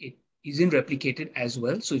isn't replicated as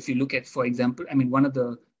well. So if you look at, for example, one of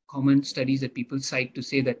the common studies that people cite to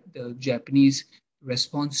say that the Japanese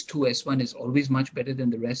response to S1 is always much better than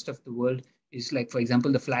the rest of the world is, like, for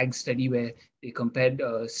example, the FLAG study where they compared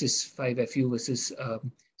cis-5FU versus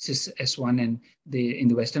cis-S1 and in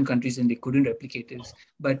the Western countries, and they couldn't replicate this.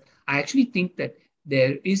 But I actually think that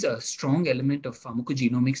there is a strong element of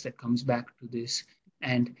pharmacogenomics that comes back to this.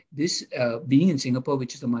 And this being in Singapore,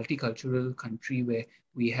 which is a multicultural country where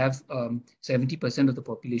we have 70% of the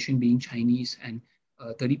population being Chinese and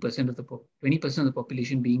 20% of the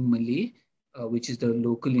population being Malay, which is the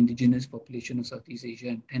local indigenous population of Southeast Asia,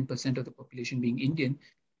 and 10% of the population being Indian,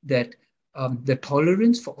 that the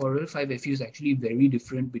tolerance for oral 5-FU is actually very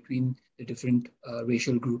different between the different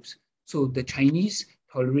racial groups. So the Chinese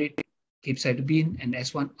tolerate capecitabine and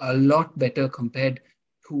S1 a lot better compared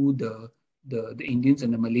to the Indians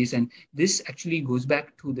and the Malays. And this actually goes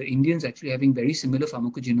back to the Indians actually having very similar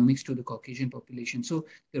pharmacogenomics to the Caucasian population. So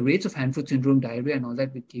the rates of hand-foot syndrome, diarrhea, and all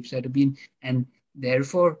that with capecitabine, and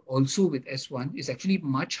therefore also with S1, is actually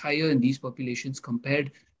much higher in these populations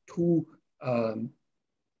compared to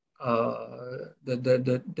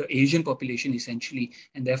the Asian population essentially.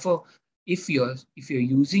 And therefore, if you're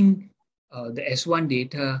using the S1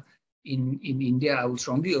 data in India, I would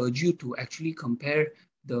strongly urge you to actually compare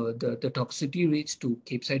the toxicity rates to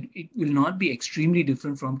capecitabine. It will not be extremely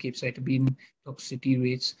different from capecitabine toxicity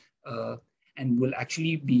rates, and will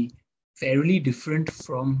actually be fairly different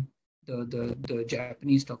from the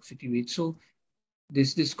Japanese toxicity rates. So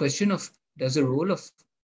this question of does the role of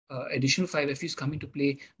additional 5-FUs come into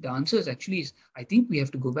play? The answer is actually, I think we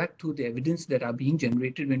have to go back to the evidence that are being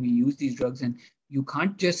generated when we use these drugs, and you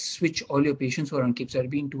can't just switch all your patients who are on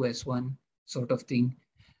capecitabine to S1 sort of thing.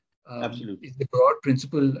 Absolutely. Is the broad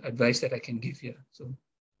principle advice that I can give here. So,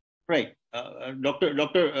 right, Dr.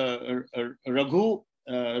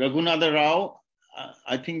 Raghunatha Rao,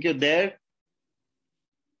 I think you're there.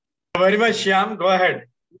 Very much, Shyam. Go ahead.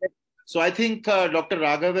 So I think Dr.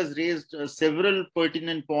 Raghav has raised several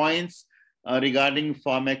pertinent points regarding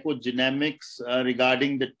pharmacodynamics,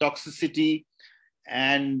 regarding the toxicity.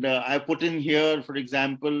 And I put in here, for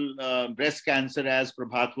example, breast cancer, as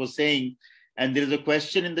Prabhat was saying. And there is a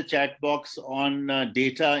question in the chat box on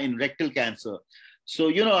data in rectal cancer. So,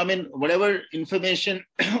 I mean, whatever information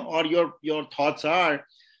or your thoughts are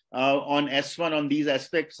on S1 on these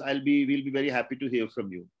aspects, we'll be very happy to hear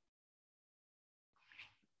from you.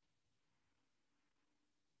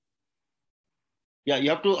 Yeah,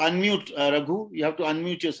 you have to unmute, Raghu. You have to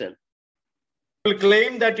unmute yourself. Will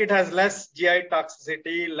claim that it has less GI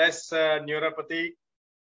toxicity, less neuropathy,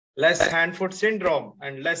 less hand-foot syndrome,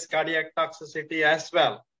 and less cardiac toxicity as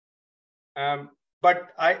well.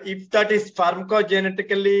 But if that is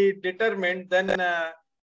pharmacogenetically determined, then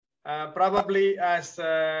probably, as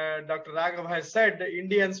Dr. Raghav has said,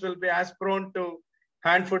 Indians will be as prone to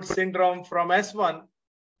hand-foot syndrome from S1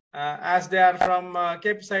 as they are from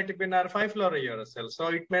capecitabine or 5-fluorouracil. So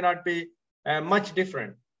it may not be much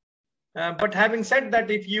different. But having said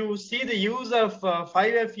that, if you see the use of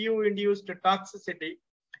 5-FU induced toxicity,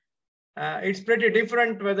 it's pretty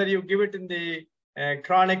different whether you give it in the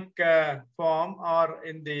chronic form or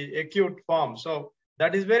in the acute form. So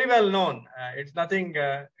that is very well known. It's nothing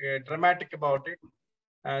dramatic about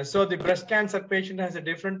it. So the breast cancer patient has a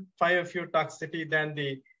different 5-FU toxicity than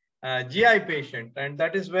the GI patient, and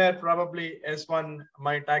that is where probably S1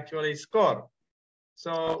 might actually score.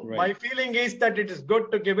 So my feeling is that it is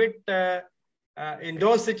good to give it in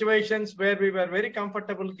those situations where we were very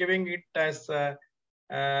comfortable giving it as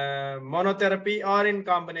monotherapy or in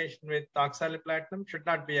combination with oxaliplatinum. Should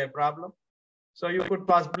not be a problem. So you could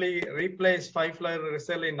possibly replace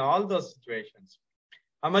 5-fluorouracil in all those situations.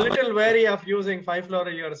 I'm a little wary of using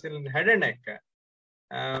 5-fluorouracil in head and neck,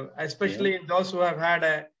 especially in those who have had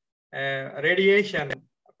a radiation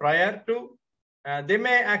prior to. They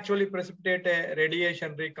may actually precipitate a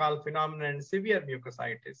radiation recall phenomenon and severe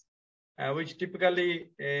mucositis, which typically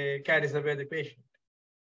carries away the patient.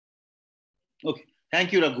 Okay,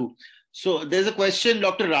 thank you, Raghu. So there's a question,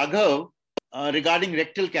 Dr. Raghav, regarding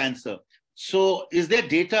rectal cancer. So is there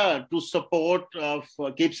data to support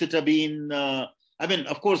capecitabine? I mean,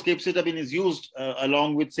 of course, capecitabine is used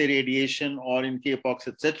along with, say, radiation or in K-pox,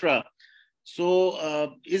 etc.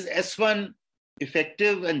 So is S1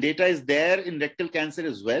 effective, and data is there in rectal cancer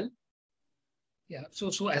as well? Yeah,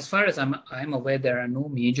 so as far as I'm aware, there are no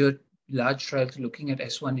major large trials looking at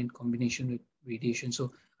S1 in combination with radiation.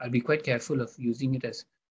 So I'll be quite careful of using it as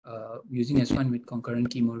using S1 with concurrent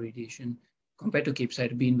chemoradiation compared to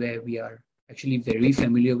capecitabine, where we are actually very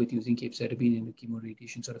familiar with using capecitabine in the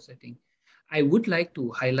chemoradiation sort of setting. I would like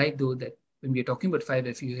to highlight, though, that when we're talking about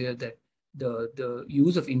 5-FU here, that the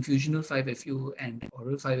use of infusional 5-FU and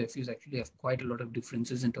oral 5-FUs actually have quite a lot of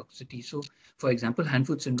differences in toxicity. So, for example,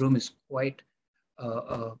 hand-foot syndrome is quite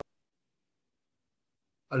a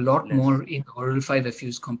lot more in oral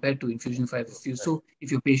 5-FUs compared to infusion 5-FUs. So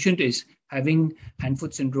if your patient is having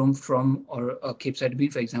hand-foot syndrome from or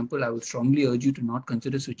capecitabine, for example, I would strongly urge you to not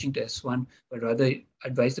consider switching to S1, but rather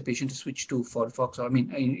advise the patient to switch to Folfox, or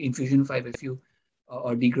infusion 5-FU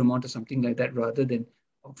or Degramont or something like that, rather than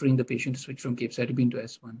offering the patient to switch from capecitabine to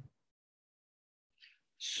S1.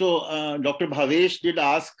 So Dr. Bhavesh did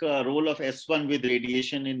ask role of S1 with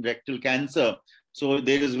radiation in rectal cancer. So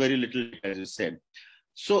there is very little, as you said.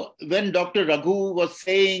 So when Dr. Raghu was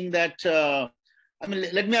saying that, I mean,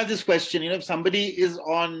 let me ask this question. If somebody is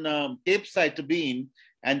on capecitabine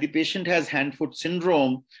and the patient has hand-foot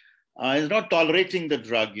syndrome, is not tolerating the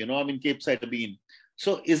drug, capecitabine.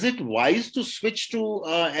 So is it wise to switch to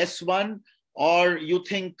S1, or you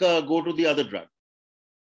think go to the other drug?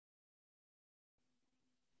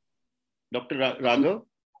 Dr. Raghav?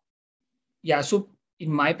 Yeah, so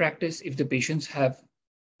in my practice, if the patients have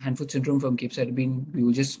hand-foot syndrome from capecitabine, we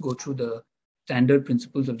will just go through the standard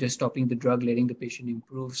principles of just stopping the drug, letting the patient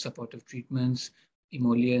improve, supportive treatments,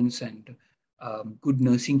 emollients, and good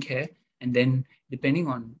nursing care. And then depending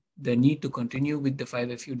on the need to continue with the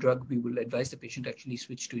 5-FU drug, we will advise the patient to actually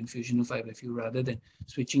switch to infusion of 5-FU rather than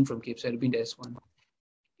switching from capecitabine to S1.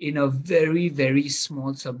 In a very, very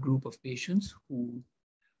small subgroup of patients who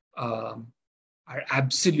are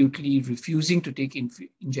absolutely refusing to take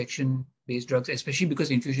injection-based drugs, especially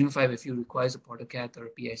because infusion of 5-FU requires a portacath or a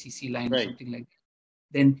PICC line or something like that.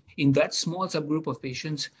 Then in that small subgroup of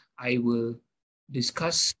patients, I will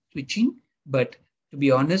discuss switching. But to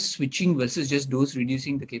be honest, switching versus just dose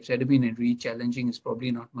reducing the capecitabine and re-challenging is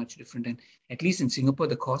probably not much different. And at least in Singapore,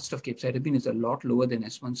 the cost of capecitabine is a lot lower than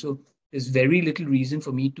S1. So there's very little reason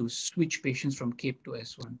for me to switch patients from CAPE to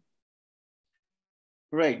S1.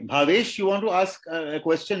 Right. Bhavesh, you want to ask a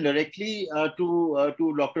question directly to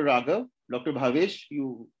Dr. Raghav? Dr. Bhavesh,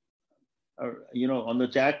 you are, on the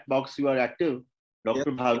chat box, you are active.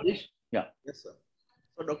 Dr. Yes. Bhavesh? Yeah. Yes, sir.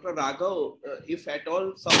 So, Dr. Raghav, if at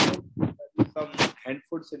all someone has some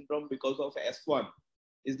hand-foot syndrome because of S1,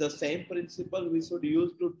 is the same principle we should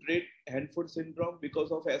use to treat hand-foot syndrome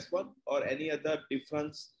because of S1, or any other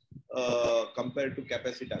difference compared to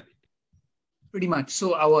capecitabine? Pretty much.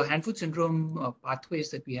 So our hand-foot syndrome pathways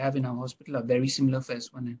that we have in our hospital are very similar for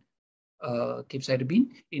S1 and capecitabine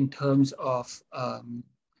in terms of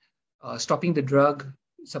stopping the drug,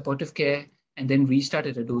 supportive care, and then restart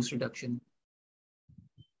at a dose reduction.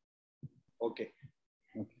 Okay.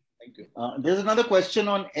 Thank you. There's another question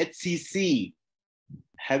on HCC.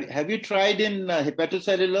 Have you tried in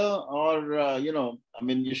hepatocellular, or,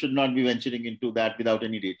 you should not be venturing into that without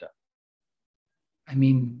any data?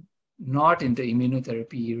 Not in the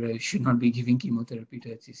immunotherapy era. You should not be giving chemotherapy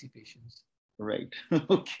to HCC patients. Right.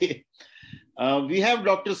 Okay. We have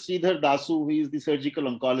Dr. Sridhar Dasu, who is the surgical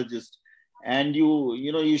oncologist, and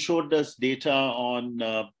you showed us data on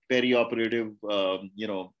perioperative,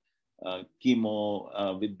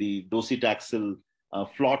 chemo with the docetaxel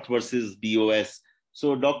FLOT versus DOS.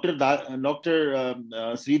 So, Dr.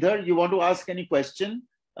 Sridhar, you want to ask any question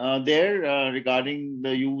there regarding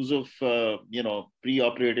the use of,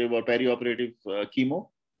 preoperative or perioperative chemo?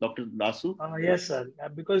 Dr. Dasu? Yes, sir.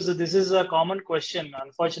 Because this is a common question.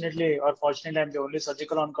 Unfortunately, or fortunately, I'm the only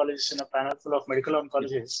surgical oncologist in a panel full of medical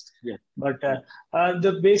oncologists. Yeah. But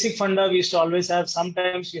the basic funda we used to always have.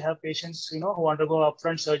 Sometimes you have patients, who want to go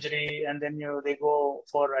upfront surgery, and then they go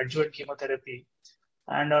for adjuvant chemotherapy.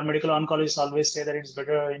 And our medical oncologists always say that it's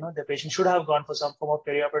better, the patient should have gone for some form of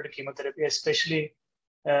perioperative chemotherapy, especially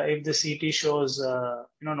if the CT shows,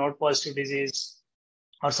 node positive disease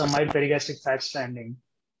or some mild perigastric fat stranding.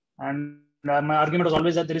 And my argument was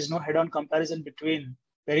always that there is no head-on comparison between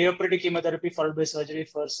perioperative chemotherapy followed by surgery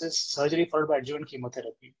versus surgery followed by adjuvant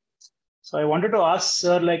chemotherapy. So I wanted to ask,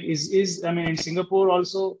 sir, in Singapore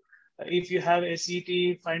also, if you have a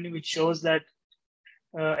CT finding which shows that,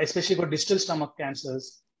 especially for distal stomach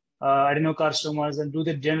cancers, adenocarcinomas, and do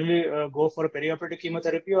they generally go for a perioperative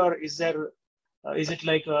chemotherapy, or is it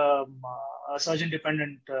like a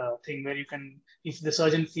surgeon-dependent thing where you can, if the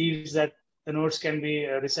surgeon feels that the nodes can be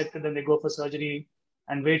resected, then they go for surgery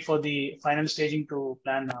and wait for the final staging to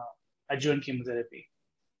plan adjuvant chemotherapy?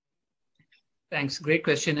 Thanks. Great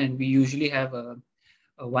question. And we usually have a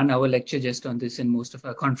 1-hour lecture just on this in most of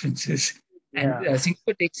our conferences. And Yeah.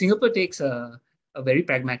 Singapore takes a very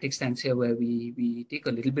pragmatic stance here, where we take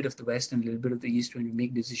a little bit of the West and a little bit of the East when we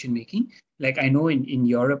make decision making. Like I know in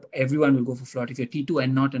Europe, everyone will go for FLOT. If you're T2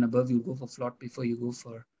 and not and above, you'll go for FLOT before you go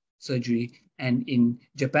for surgery. And in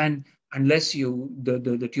Japan, unless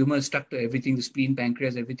the tumor is stuck to everything, the spleen,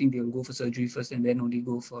 pancreas, everything, they'll go for surgery first and then only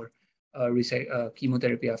go for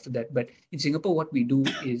chemotherapy after that. But in Singapore, what we do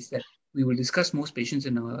is that we will discuss most patients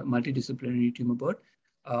in a multidisciplinary tumor board.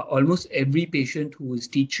 Almost every patient who is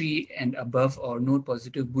T3 and above or node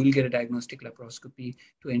positive will get a diagnostic laparoscopy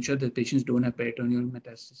to ensure that patients don't have peritoneal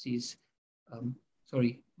metastases.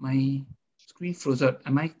 Sorry, my screen froze out.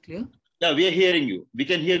 Am I clear? Yeah, we are hearing you. We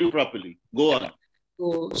can hear you properly. Go on.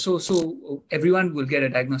 So everyone will get a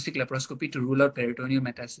diagnostic laparoscopy to rule out peritoneal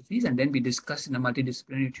metastases, and then we discuss in a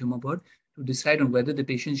multidisciplinary tumor board to decide on whether the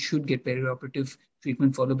patient should get perioperative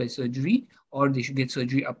treatment followed by surgery or they should get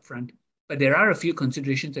surgery upfront. But there are a few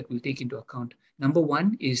considerations that we'll take into account. Number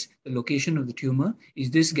one is the location of the tumor. Is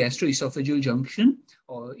this gastroesophageal junction,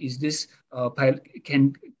 or is this how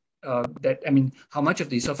much of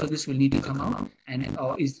the esophagus will need to come out, and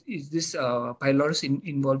is this pylorus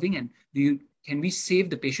involving, and can we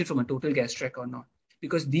save the patient from a total gastrac or not?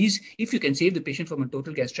 Because if you can save the patient from a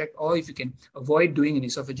total gastrac, or if you can avoid doing an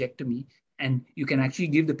esophagectomy, and you can actually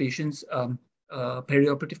give the patients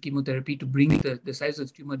perioperative chemotherapy to bring the size of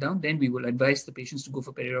the tumor down, then we will advise the patients to go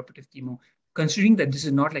for perioperative chemo, considering that this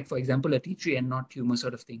is not like, for example, a T3 and not tumor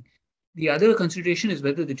sort of thing. The other consideration is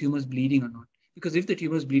whether the tumor is bleeding or not. Because if the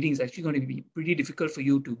tumor is bleeding, it's actually going to be pretty difficult for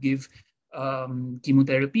you to give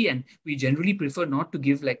chemotherapy, and we generally prefer not to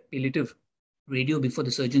give like palliative radio before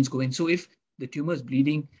the surgeons go in. So if the tumor is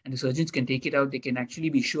bleeding and the surgeons can take it out, they can actually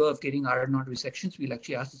be sure of getting R0 resections. We'll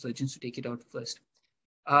actually ask the surgeons to take it out first.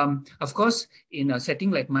 Of course, in a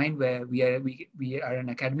setting like mine, where we are an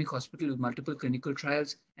academic hospital with multiple clinical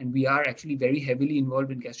trials, and we are actually very heavily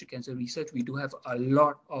involved in gastric cancer research, we do have a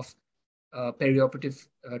lot of perioperative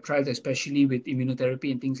trials, especially with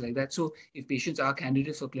immunotherapy and things like that. So if patients are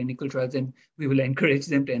candidates for clinical trials, then we will encourage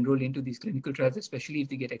them to enroll into these clinical trials, especially if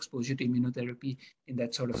they get exposure to immunotherapy in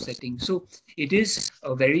that sort of setting. So it is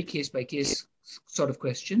a very case-by-case sort of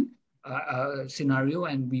question, scenario,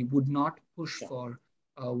 and we would not push for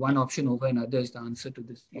one option over another is the answer to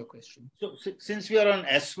your question. So since we are on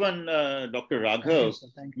S1, Dr. Raghav,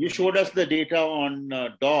 you showed us the data on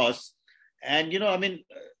DOS, and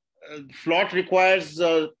FLOT requires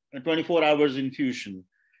 24 hours infusion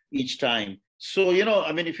each time. So,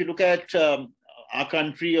 if you look at our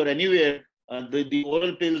country or anywhere, the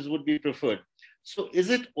oral pills would be preferred. So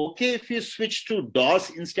is it okay if you switch to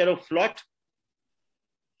DOS instead of FLOT?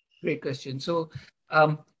 Great question. So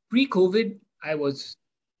pre-COVID, I was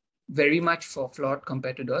very much for FLOT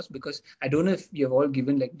compared to DOS, because I don't know if you've all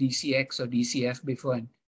given like DCX or DCF before, and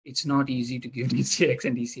it's not easy to give DCX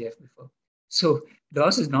and DCF before. So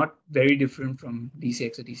DOS is not very different from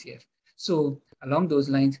DCX or DCF. So along those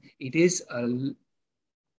lines, it is, I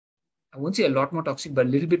won't say a lot more toxic, but a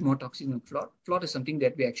little bit more toxic than FLOT. FLOT is something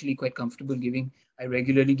that we're actually quite comfortable giving. I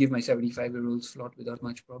regularly give my 75-year-olds FLOT without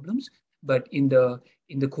much problems. But in the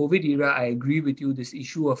COVID era, I agree with you, this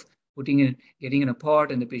issue of getting in a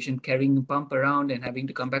pot and the patient carrying the pump around and having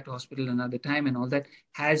to come back to hospital another time and all that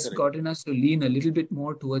has gotten us to lean a little bit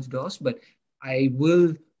more towards DOS. But I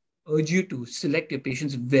will urge you to select your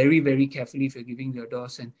patients very, very carefully if you're giving their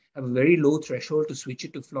DOS, and have a very low threshold to switch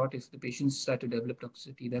it to FLOT if the patients start to develop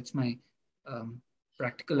toxicity. That's my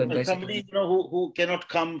practical advice. Somebody who cannot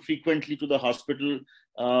come frequently to the hospital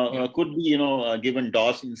could be given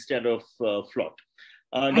DOS instead of FLOT.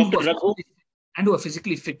 Dr. Raghav? And who are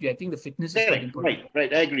physically fit. I think the fitness is quite important.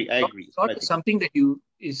 Right. I agree. FLOT is something that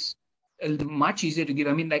is much easier to give.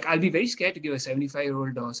 I mean, like, I'll be very scared to give a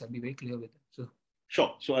 75-year-old DOS. I'll be very clear with that. So.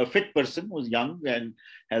 Sure. So a fit person who's young and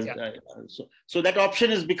has so that option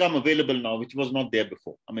has become available now, which was not there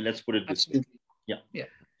before. I mean, let's put it this way. Yeah.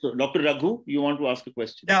 So Dr. Raghu, you want to ask a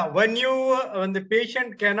question? Yeah. When the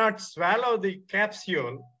patient cannot swallow the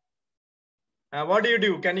capsule, what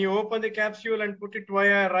do? Can you open the capsule and put it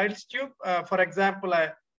via Ryle's tube? For example,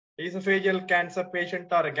 a esophageal cancer patient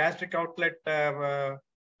or a gastric outlet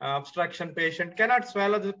obstruction patient cannot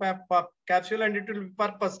swallow the capsule, and it will be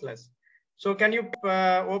purposeless. So can you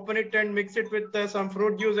open it and mix it with some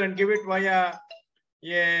fruit juice and give it via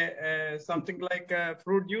something like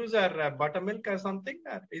fruit juice or buttermilk or something?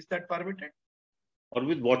 Is that permitted? Or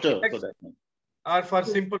with water for that? Or for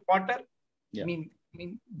simple water? Yeah. I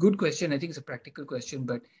mean, good question. I think it's a practical question,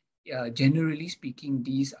 but generally speaking,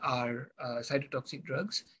 these are cytotoxic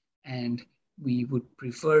drugs, and we would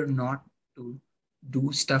prefer not to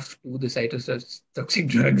do stuff to the cytotoxic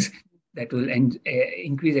drugs that will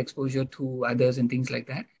increase exposure to others and things like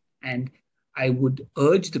that. And I would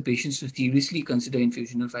urge the patients to seriously consider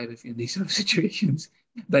infusional 5-FU in these sort of situations.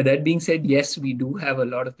 But that being said, yes, we do have a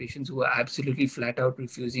lot of patients who are absolutely flat out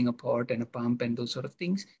refusing a pot and a pump and those sort of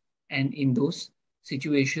things. And in those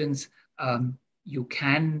situations, you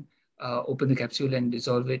can open the capsule and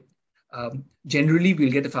dissolve it. Generally,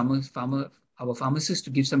 we'll get our pharmacist to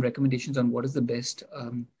give some recommendations on what is the best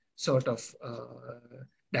sort of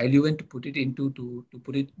diluent to put it into to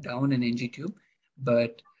put it down an NG tube.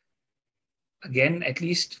 But again, at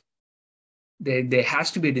least there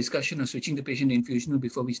has to be a discussion of switching the patient infusional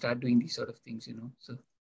before we start doing these sort of things, So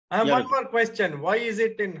I have one more question. Why is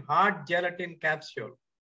it in hard gelatin capsule?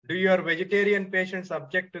 Do your vegetarian patients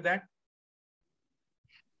object to that?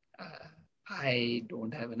 I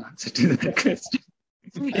don't have an answer to that question.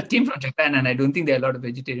 It came from Japan, and I don't think there are a lot of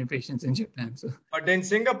vegetarian patients in Japan. So, but in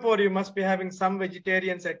Singapore, you must be having some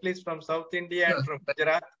vegetarians, at least from South India and from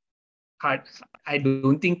Gujarat. I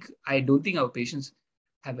don't think our patients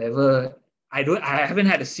have ever. I haven't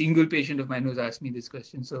had a single patient of mine who's asked me this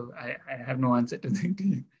question, so I have no answer to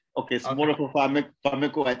that. Okay, so more of a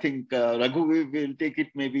pharmaco. I think Raghu will take it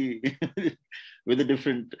maybe with a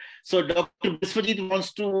different. So Dr. Biswajit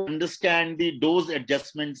wants to understand the dose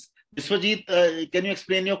adjustments. Biswajit, can you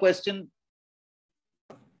explain your question?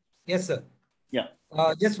 Yes, sir. Yeah.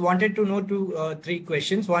 Just wanted to know three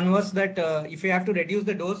questions. One was that if you have to reduce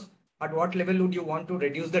the dose, at what level would you want to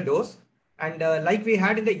reduce the dose? And like we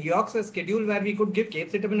had in the EOX schedule where we could give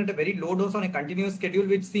capecitabine at a very low dose on a continuous schedule,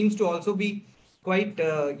 which seems to also be quite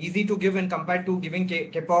easy to give when compared to giving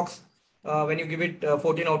Capox when you give it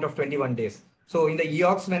 14 out of 21 days. So in the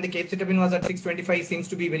EOX, when the capecitabine was at 625, seems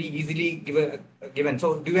to be very easily given.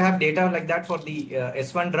 So do you have data like that for the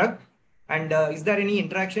S1 drug? And is there any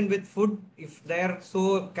interaction with food? If there,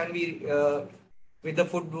 so can we, with the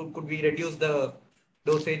food, could we reduce the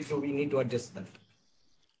dosage? So we need to adjust that.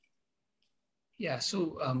 Yeah,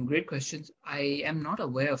 so great questions. I am not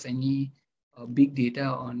aware of any big data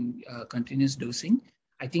on continuous dosing.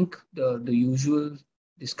 I think the usual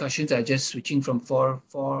discussions are just switching from 4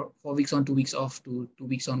 weeks on, 2 weeks off to 2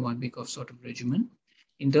 weeks on, 1 week off sort of regimen.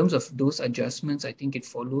 In terms of dose adjustments, I think it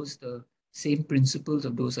follows the same principles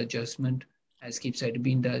of dose adjustment as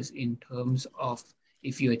capecitabine does in terms of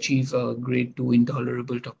if you achieve a grade 2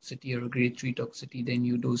 intolerable toxicity or a grade 3 toxicity, then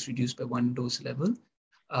you dose reduce by 1 dose level.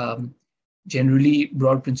 Generally,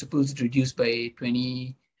 broad principles reduced by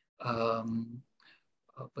 20%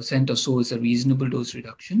 or so is a reasonable dose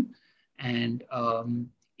reduction. And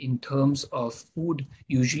in terms of food,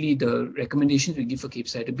 usually the recommendations we give for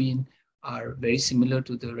capecitabine are very similar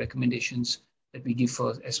to the recommendations that we give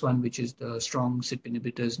for S1, which is the strong CYP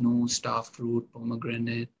inhibitors, no star fruit,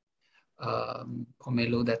 pomegranate,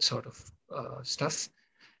 pomelo, that sort of stuff.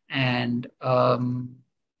 And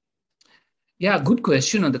yeah, good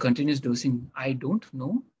question on the continuous dosing. I don't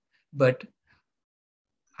know, but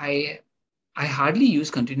I hardly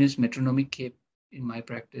use continuous metronomic cape in my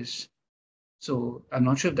practice. So I'm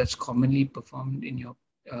not sure if that's commonly performed in your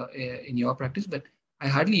practice, but I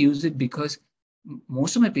hardly use it because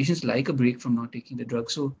most of my patients like a break from not taking the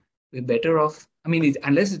drug. So we're better off. I mean,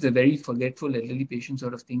 unless it's a very forgetful elderly patient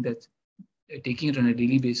sort of thing that's taking it on a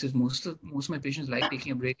daily basis, most of my patients like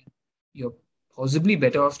taking a break. You're possibly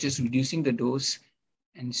better off just reducing the dose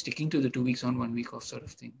and sticking to the 2 weeks on, 1 week off sort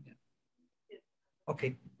of thing. Yeah.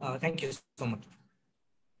 Okay, thank you so much.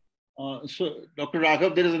 So, Dr.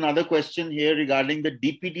 Raghav, there is another question here regarding the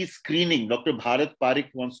DPD screening. Dr. Parikh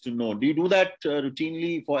wants to know, do you do that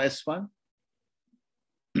routinely for S1?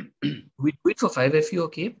 We do it for 5FU or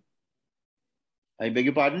CAPE? I beg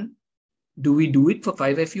your pardon? Do we do it for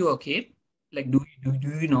 5FU or CAPE? Like, do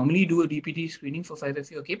you normally do a DPD screening for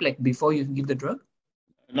 5FU or CAPE, like before you give the drug?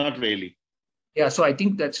 Not really. Yeah, so I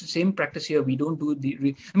think that's the same practice here. We don't do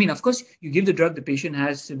I mean, of course, you give the drug, the patient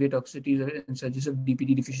has severe toxicities and surges of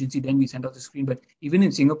DPD deficiency, then we send off the screen. But even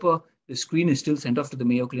in Singapore, the screen is still sent off to the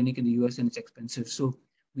Mayo Clinic in the US and it's expensive. So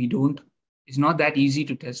it's not that easy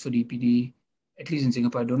to test for DPD, at least in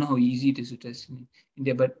Singapore. I don't know how easy it is to test in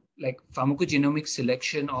India, but like pharmacogenomic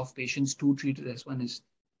selection of patients to treat with S1 is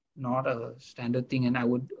not a standard thing. And I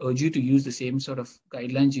would urge you to use the same sort of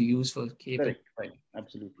guidelines you use for CAPE. Correct, right,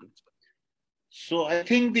 absolutely. So I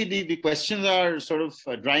think the questions are sort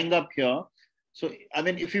of drying up here. So, I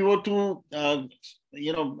mean, if you were to,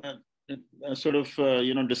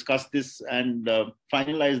 discuss this and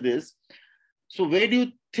finalize this, so where do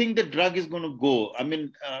you think the drug is going to go? I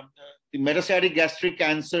mean, the metastatic gastric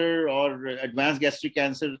cancer or advanced gastric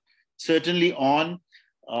cancer, certainly on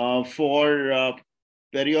for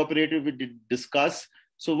perioperative, we did discuss.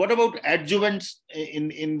 So what about adjuvants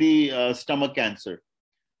in the stomach cancer?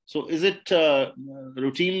 So is it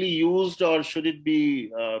routinely used or should it be,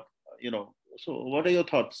 so what are your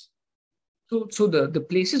thoughts? So the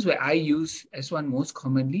places where I use S1 most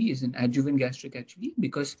commonly is in adjuvant gastric actually,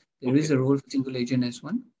 because there is a role for single agent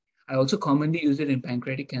S1. I also commonly use it in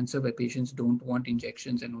pancreatic cancer where patients don't want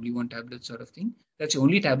injections and only want tablets sort of thing. That's the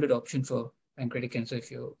only tablet option for pancreatic cancer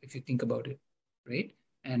if you think about it, right?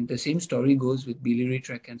 And the same story goes with biliary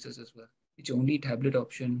tract cancers as well. It's only tablet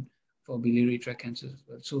option for biliary tract cancers as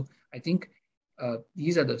well. So I think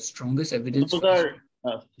these are the strongest evidence. Those are,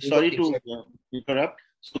 sorry to interrupt.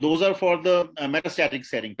 So those are for the metastatic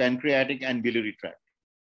setting, pancreatic and biliary tract.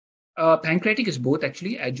 Pancreatic is both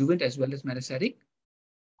actually, adjuvant as well as metastatic.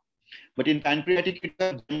 But in pancreatic, it's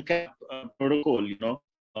a GEMCAP protocol,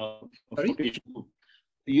 Sorry?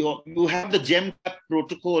 You have the GEMCAP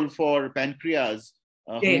protocol for pancreas.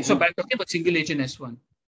 So by talking about single agent S1,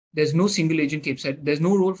 there's no single agent capecitabine. There's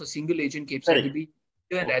no role for single agent capecitabine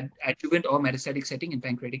in adjuvant or metastatic setting in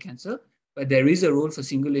pancreatic cancer, but there is a role for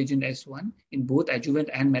single agent S1 in both adjuvant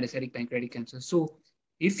and metastatic pancreatic cancer. So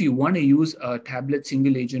if you want to use a tablet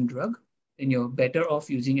single agent drug, then you're better off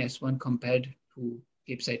using S1 compared to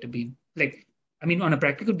capecitabine. On a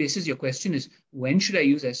practical basis, your question is, when should I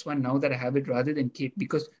use S1 now that I have it rather than CAPE?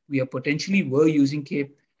 Because we were using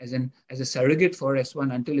CAPE as a surrogate for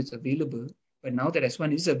S1 until it's available. But now that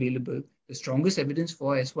S1 is available, the strongest evidence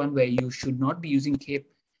for S1 where you should not be using CAPE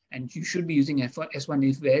and you should be using S1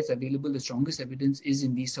 if where it's available, the strongest evidence is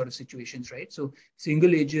in these sort of situations, right? So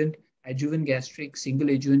single agent, adjuvant gastric,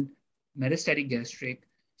 single agent, metastatic gastric,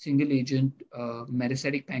 single agent,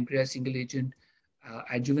 metastatic pancreas, single agent,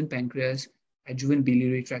 adjuvant pancreas, adjuvant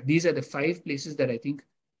biliary tract. These are the 5 places that I think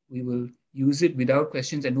we will use it without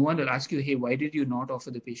questions, and no one will ask you, hey, why did you not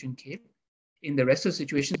offer the patient CAPE? In the rest of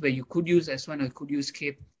situations where you could use S1 or could use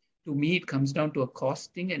CAPE, to me, it comes down to a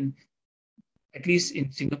cost thing. And at least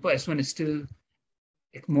in Singapore, S1 is still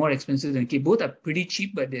more expensive than CAPE. Both are pretty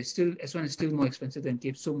cheap, but S1 is still more expensive than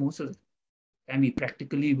CAPE. So most of the time, we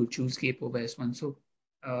practically will choose CAPE over S1. So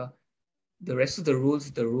the rest of the role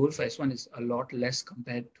for S1 is a lot less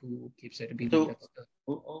compared to capecitabine. So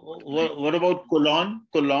what about colon?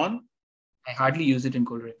 I hardly use it in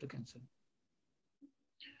colorectal cancer.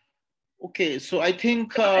 Okay, so I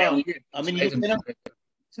think so I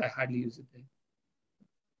hardly use it there.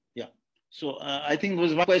 Yeah. So I think there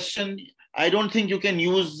was one question. I don't think you can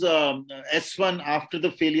use S1 after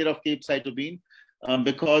the failure of capecitabine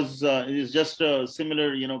because it is just a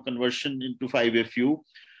similar, conversion into 5-FU.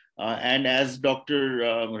 And as Dr.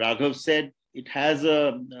 Raghav said, it has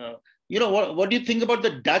a, what do you think about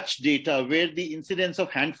the Dutch data where the incidence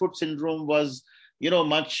of hand-foot syndrome was,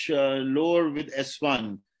 much lower with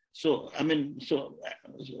S1? So,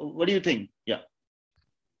 what do you think? Yeah.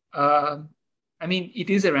 It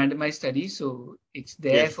is a randomized study, so it's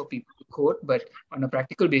there for people to quote, but on a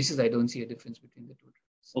practical basis, I don't see a difference between the two.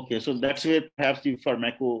 Okay, so that's where perhaps the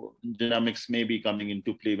pharmacodynamics may be coming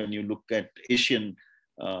into play when you look at Asian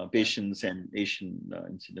patients and Asian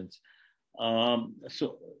incidents. So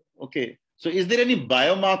is there any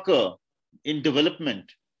biomarker in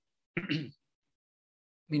development?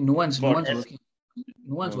 No one's working.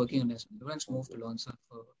 No one's working on this. No one's moved to Lonsurf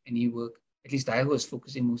for any work. At least I was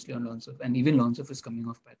focusing mostly on Lonsurf, and even Lonsurf is coming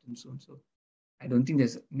off patent soon. So I don't think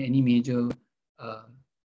there's any major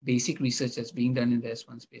basic research that's being done in the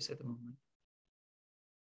S1 space at the moment.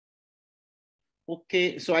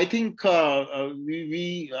 Okay, so I think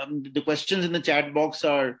the questions in the chat box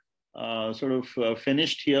are sort of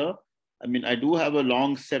finished here. I do have a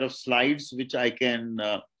long set of slides which I can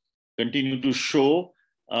continue to show.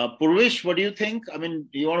 Purvish, what do you think? Do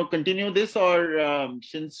you want to continue this, or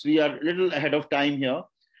since we are a little ahead of time here,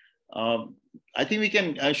 I think we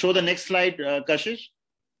can show the next slide, Kashish.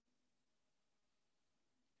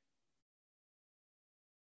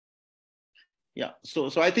 Yeah, so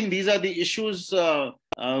I think these are the issues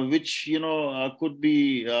which could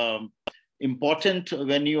be important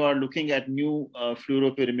when you are looking at new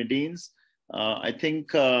fluoropyrimidines. I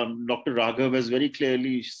think Dr. Raghav has very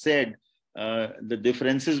clearly said the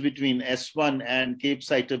differences between S1 and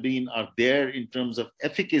capecitabine are there in terms of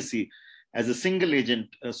efficacy as a single agent,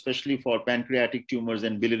 especially for pancreatic tumors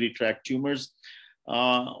and biliary tract tumors.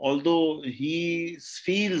 Although he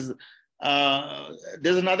feels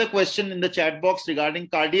there's another question in the chat box regarding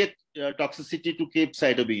cardiac toxicity to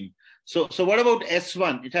capecitabine. So what about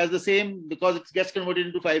S1? It has the same because it gets converted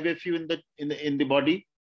into 5-FU in the body.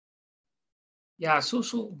 Yeah,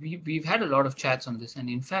 so we've had a lot of chats on this, and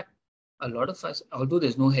in fact, a lot of us, although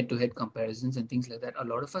there's no head-to-head comparisons and things like that, a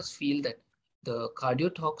lot of us feel that the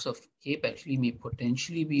cardiotox of CAPE actually may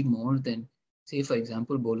potentially be more than, say, for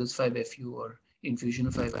example, bolus 5-FU or infusion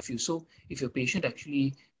of 5-FU. So if your patient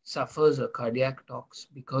actually suffers a cardiac tox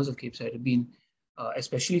because of capecitabine,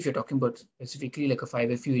 especially if you're talking about specifically like a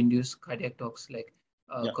 5-FU induced cardiac tox, like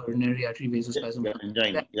coronary artery vasospasm,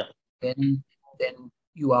 then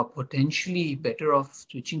you are potentially better off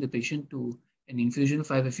switching the patient to an infusion of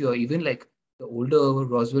 5-FU, or even like the older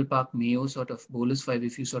Roswell Park Mayo sort of bolus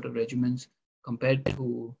 5-FU sort of regimens compared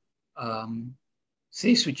to,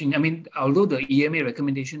 say, switching. Although the EMA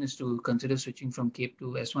recommendation is to consider switching from CAPE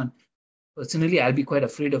to S1, personally, I'll be quite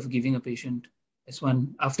afraid of giving a patient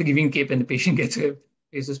S1 after giving CAPE and the patient gets a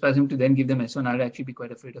vasospasm to then give them S1. I'll actually be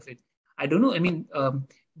quite afraid of it. I don't know. I mean,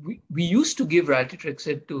 we used to give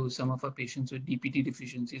raltetrexate to some of our patients with DPT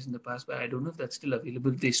deficiencies in the past, but I don't know if that's still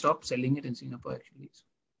available. They stopped selling it in Singapore, actually. So,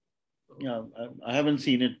 yeah, I haven't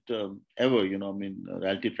seen it ever, you know, I mean,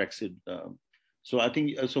 raltetrexate. So I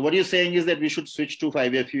think, so what you're saying is that we should switch to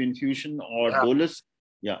 5-FU infusion or bolus.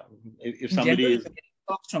 Yeah, if somebody general, is...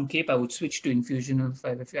 from CAPE, I would switch to infusion of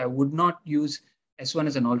 5-FU. I would not use S1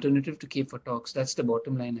 as an alternative to CAPE for tox. That's the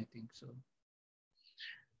bottom line, I think. So.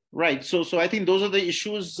 Right. So I think those are the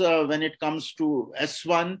issues when it comes to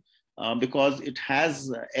S1, because it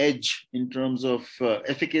has edge in terms of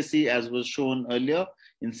efficacy, as was shown earlier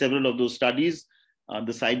in several of those studies.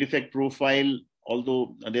 The side effect profile,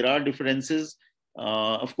 although there are differences,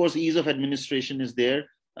 of course, ease of administration is there.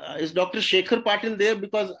 Is Dr. Shekhar Patil there?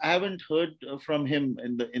 Because I haven't heard from him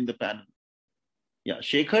in the panel. Yeah,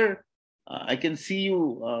 Shekhar, I can see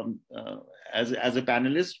you as a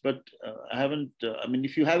panelist, but I haven't. I mean,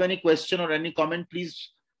 if you have any question or any comment,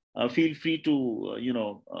 please feel free to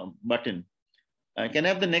butt in. Can I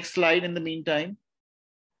have the next slide in the meantime?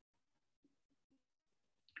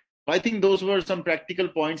 I think those were some practical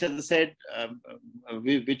points, as I said,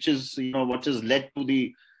 which is what has led to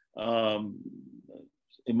the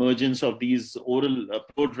emergence of these oral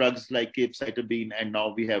prodrugs like capecitabine, and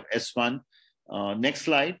now we have S1. Next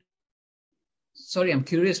slide. Sorry, I'm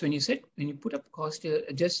curious. When you put up cost,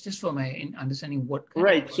 just for my understanding, what kind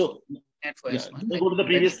right? Of cost so for S1, go to the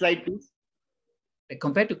previous slide, please. Like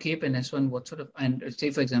compared to CAPE and S1, what sort of, and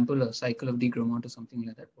say for example a cycle of degromont or something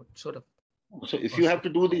like that, what sort of? So if you have to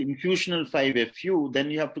do the infusional 5-FU,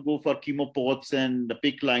 then you have to go for chemopots and the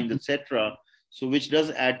PICC lines, etc. So which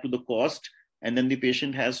does add to the cost, and then the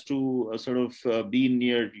patient has to sort of be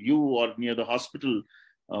near you or near the hospital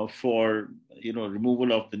for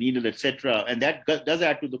removal of the needle, etc. And that does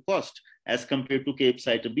add to the cost as compared to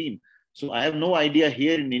capecitabine. So I have no idea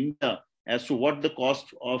here in India as to what the cost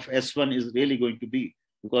of S1 is really going to be,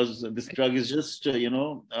 because this drug is just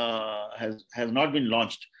has not been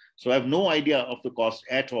launched. So I have no idea of the cost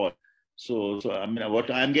at all. So I mean,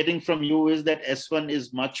 what I'm getting from you is that S1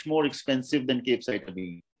 is much more expensive than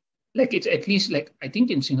capecitabine. Like it's at least like, I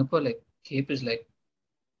think in Singapore, like CAPE is like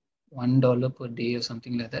 $1 per day or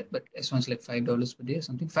something like that, but S1 is like $5 per day or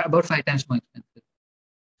something, about 5 times more expensive.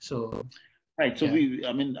 So right. So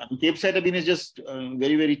I mean, capecitabine is just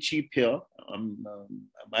very, very cheap here.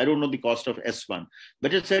 I don't know the cost of S1,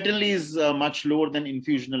 but it certainly is much lower than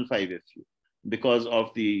infusional 5-FU because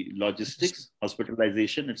of the logistics,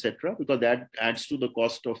 hospitalization, etc. Because that adds to the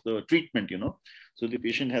cost of the treatment, So the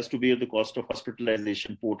patient has to bear the cost of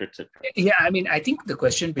hospitalization, port, etc. Yeah, I mean, I think the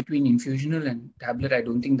question between infusional and tablet, I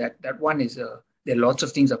don't think that one is, there are lots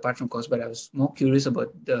of things apart from cost, but I was more curious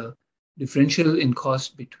about the differential in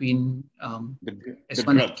cost between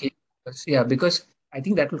S1 and K. Yeah, because I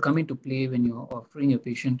think that will come into play when you're offering a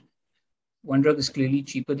patient. One drug is clearly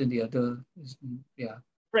cheaper than the other. Yeah.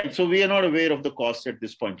 Right. So we are not aware of the cost at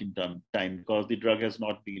this point in time because the drug has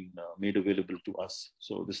not been made available to us.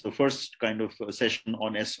 So this is the first kind of session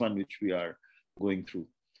on S1 which we are going through.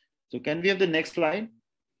 So can we have the next slide?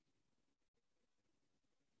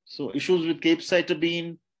 So issues with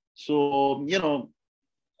capecitabine. So,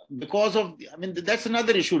 because of, I mean, that's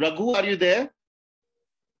another issue. Raghu, are you there?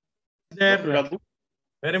 There, Raghu.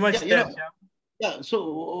 Very much there. Yeah.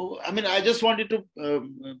 So, I mean, I just wanted to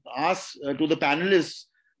ask to the panelists,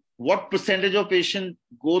 what percentage of patients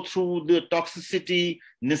go through the toxicity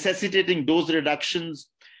necessitating dose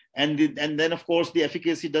reductions, and then of course the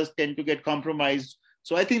efficacy does tend to get compromised.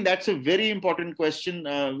 So I think that's a very important question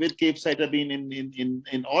with capecitabine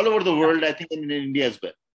in all over the world. I think in India as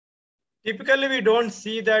well. Typically, we don't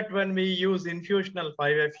see that when we use infusional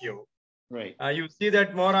 5-FU. Right. You see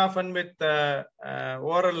that more often with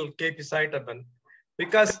oral capecitabine,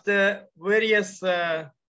 because the various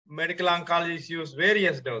medical oncologists use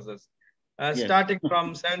various doses, starting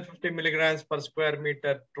from 750 milligrams per square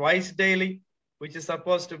meter twice daily, which is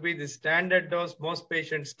supposed to be the standard dose. Most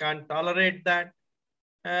patients can't tolerate that.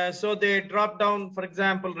 So they drop down, for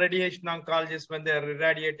example, radiation oncologists, when they're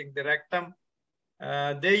irradiating the rectum,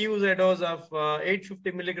 they use a dose of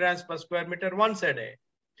 850 milligrams per square meter once a day.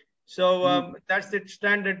 So that's the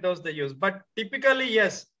standard dose they use. But typically,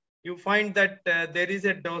 yes, you find that there is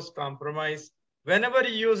a dose compromise. Whenever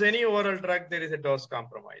you use any oral drug, there is a dose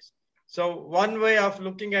compromise. So one way of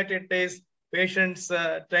looking at it is patients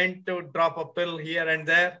tend to drop a pill here and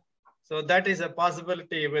there. So that is a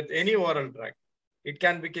possibility with any oral drug. It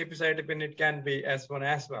can be capecitabine, it can be S1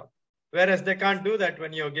 as well. Whereas they can't do that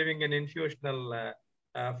when you're giving an infusional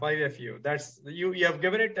 5-FU. That's you have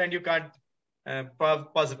given it and you can't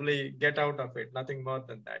possibly get out of it. Nothing more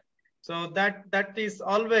than that. So that is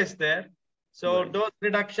always there. So Right. dose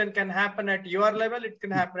reduction can happen at your level. It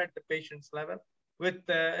can happen at the patient's level with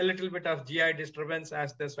a little bit of GI disturbance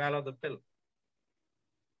as they swallow the pill.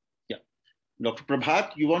 Yeah. Dr.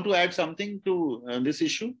 Prabhat, you want to add something to this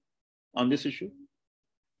issue, on this issue?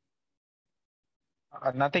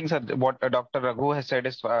 Nothing, sir. What Dr. Raghu has said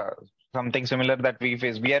is something similar that we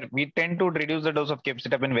face. We tend to reduce the dose of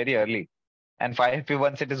capecitabine very early, and 5-FU,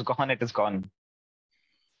 once it is gone, it is gone.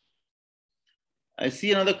 I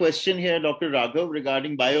see another question here, Dr. Raghav,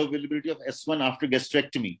 regarding bioavailability of S1 after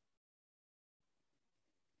gastrectomy.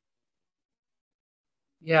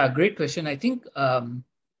 Yeah, great question. I think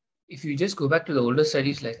if you just go back to the older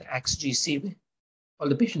studies like AXGC, all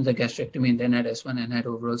the patients had gastrectomy and then had S1 and had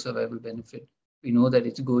overall survival benefit. We know that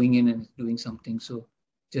it's going in and it's doing something. So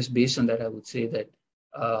just based on that, I would say that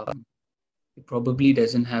it probably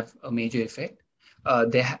doesn't have a major effect.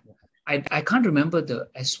 I can't remember the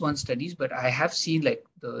S1 studies, but I have seen like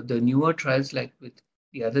the newer trials like with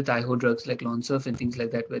the other Taiho drugs like Lonsurf and things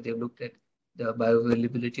like that, where they've looked at the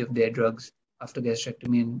bioavailability of their drugs after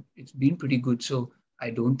gastrectomy, and it's been pretty good. So I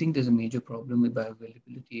don't think there's a major problem with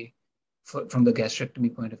bioavailability from the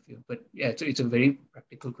gastrectomy point of view. But yeah, it's a very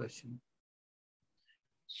practical question.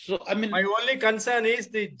 So, I mean, my only concern is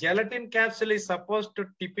the gelatin capsule is supposed to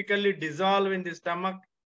typically dissolve in the stomach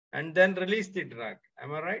and then release the drug.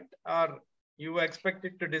 Am I right? Or you expect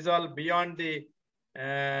it to dissolve beyond the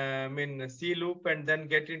C loop and then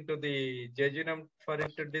get into the jejunum for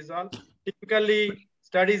it to dissolve? Typically,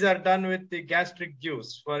 studies are done with the gastric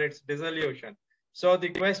juice for its dissolution. So the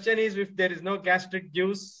question is, if there is no gastric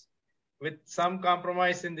juice with some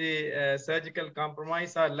compromise in the surgical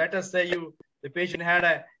compromise, or let us say the patient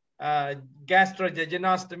had a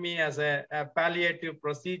gastrojejunostomy as a palliative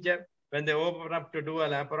procedure. When they open up to do a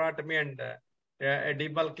laparotomy and a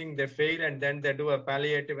debulking, they fail, and then they do a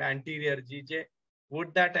palliative anterior GJ.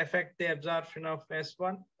 Would that affect the absorption of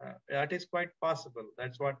S1? That is quite possible.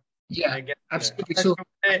 That's what I get. Absolutely. So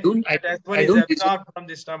S1 is absorbed from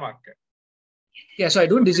the stomach. Yeah, so I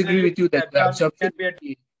don't disagree with you that the absorption can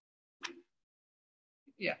be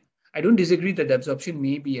yeah, I don't disagree that the absorption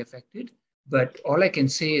may be affected, but all I can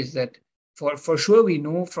say is that for sure we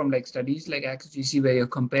know from like studies like AXGC where you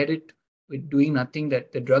compared it with doing nothing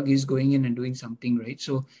that the drug is going in and doing something, right?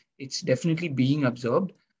 So it's definitely being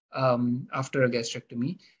absorbed after a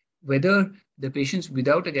gastrectomy. Whether the patients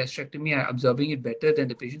without a gastrectomy are absorbing it better than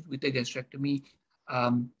the patients with a gastrectomy,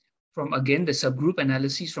 from again the subgroup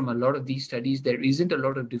analyses from a lot of these studies, there isn't a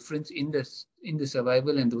lot of difference in the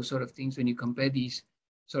survival and those sort of things when you compare these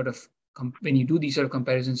sort of when you do these sort of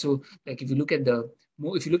comparisons. So like if you look at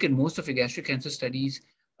most of your gastric cancer studies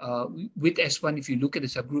with S1, if you look at the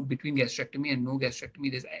subgroup between gastrectomy and no gastrectomy,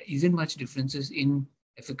 there isn't much differences in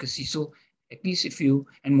efficacy. So at least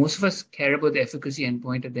and most of us care about the efficacy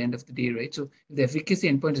endpoint at the end of the day, right? So if the efficacy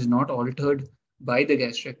endpoint is not altered by the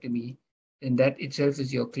gastrectomy, then that itself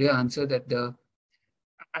is your clear answer that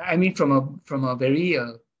from a very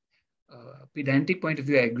pedantic point of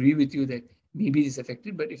view, I agree with you that maybe it's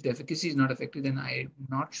affected, but if the efficacy is not affected, then I'm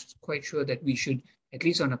not quite sure that we should, at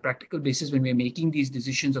least on a practical basis, when we're making these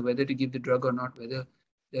decisions of whether to give the drug or not, whether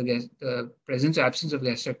the presence or absence of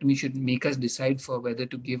gastrectomy should make us decide for whether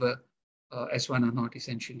to give a S1 or not,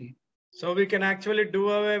 essentially. So we can actually do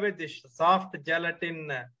away with the soft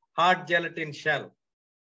gelatin, hard gelatin shell.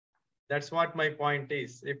 That's what my point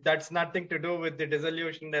is. If that's nothing to do with the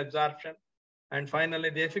dissolution and absorption, and finally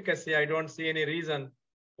the efficacy, I don't see any reason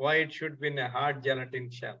why it should be in a hard gelatin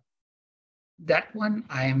shell. That one,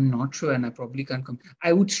 I am not sure, and I probably can't come.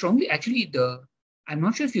 I would strongly, actually, I'm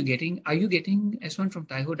not sure if are you getting S1 from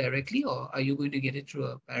Taiho directly, or are you going to get it through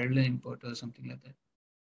a parallel import or something like that?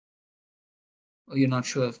 Or you're not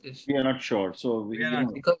sure of this? We are not sure. So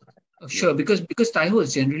because Taiho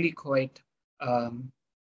is generally quite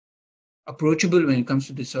approachable when it comes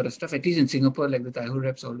to this sort of stuff. At least in Singapore, like the Taiho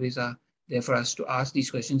reps always are there for us to ask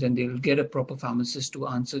these questions, and they'll get a proper pharmacist to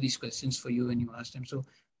answer these questions for you when you ask them. So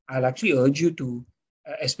I'll actually urge you to,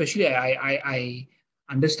 especially I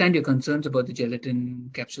understand your concerns about the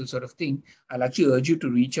gelatin capsule sort of thing. I'll actually urge you to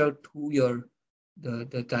reach out to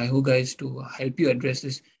the Taiho guys to help you address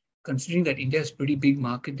this. Considering that India is a pretty big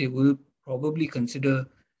market, they will probably consider.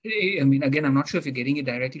 I mean, again, I'm not sure if you're getting it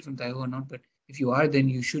directly from Taiho or not, but if you are, then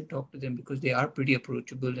you should talk to them because they are pretty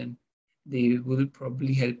approachable and they will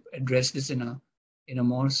probably help address this in a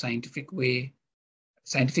more scientific way,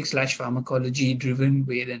 scientific/pharmacology driven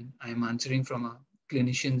way than I'm answering from a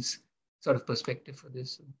clinician's sort of perspective for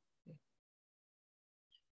this.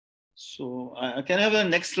 So can I have the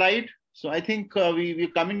next slide? So I think we're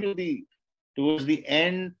coming towards the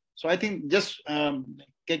end. So I think just can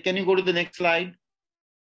Can you go to the next slide?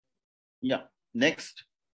 Yeah, next.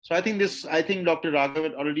 So I think Dr. Raghav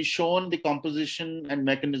had already shown the composition and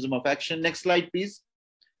mechanism of action. Next slide, please.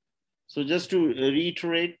 So just to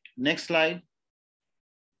reiterate, next slide.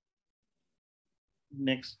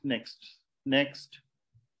 Next.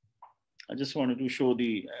 I just wanted to show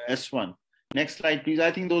the S1. Next slide, please.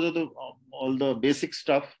 I think those are all the basic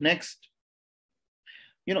stuff. Next.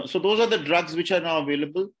 So those are the drugs which are now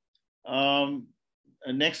available.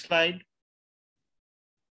 Next slide.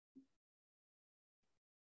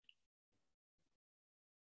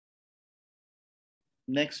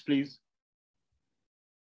 Next, please.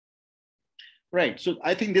 Right. So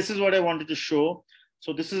I think this is what I wanted to show.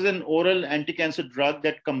 So this is an oral anti-cancer drug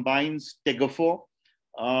that combines Tegafur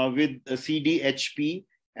with CDHP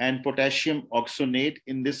and potassium oxonate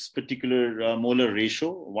in this particular molar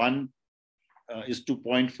ratio. 1 is to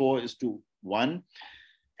 0.4 is to 1.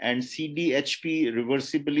 And CDHP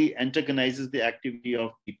reversibly antagonizes the activity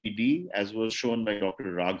of PPD, as was shown by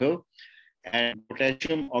Dr. Raghav. And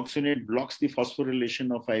potassium oxonate blocks the phosphorylation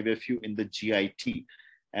of 5-FU in the GIT.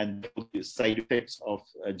 And the side effects of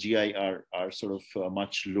GI are sort of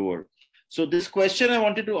much lower. So this question I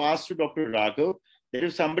wanted to ask to Dr. Raghav, that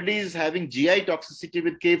if somebody is having GI toxicity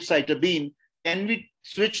with capecitabine, can we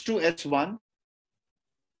switch to S1?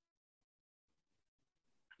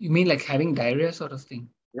 You mean like having diarrhea sort of thing?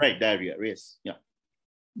 Right, diarrhea, yes, yeah.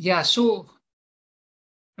 Yeah, so,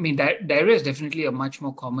 I mean, diarrhea is definitely a much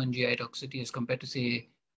more common GI toxicity as compared to, say,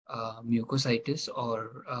 mucositis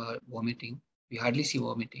or vomiting. We hardly see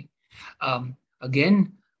vomiting.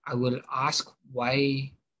 Again, I will ask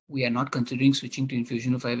why we are not considering switching to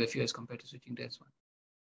infusion of 5-FU as compared to switching to S1.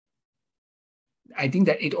 I think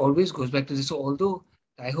that it always goes back to this. So although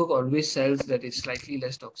Taihook always sells that it's slightly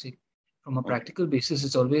less toxic, from a practical basis,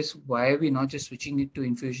 it's always why are we not just switching it to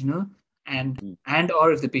infusional, and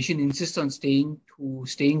or if the patient insists on staying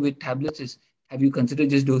with tablets, is have you considered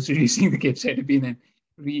just dose reducing the capecitabine and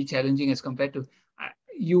re-challenging as compared to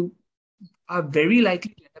you are very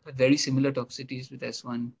likely to end up with very similar toxicities with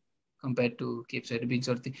S1 compared to capecitabine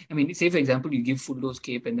sort of thing. I mean, say for example, you give full dose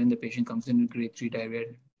cape and then the patient comes in with grade 3 diarrhea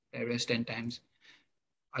 10 times.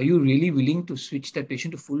 Are you really willing to switch that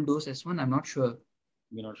patient to full dose S1? I'm not sure.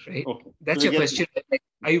 You're not sure. Right? Okay. That's your question. Like,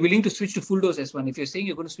 are you willing to switch to full dose S1? If you're saying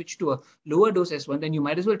you're going to switch to a lower dose S1, then you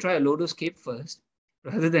might as well try a low dose cape first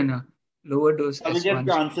rather than a lower dose I will S1. get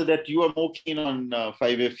the answer that you are more keen on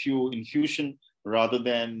 5-FU infusion rather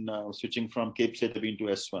than switching from capecitabine to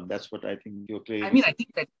S1. That's what I think you're clear. I mean, I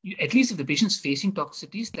think that at least if the patient's facing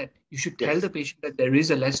toxicities, that you should tell the patient that there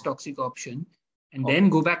is a less toxic option, and then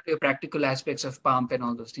go back to the practical aspects of pump and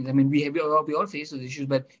all those things. I mean, we all face those issues,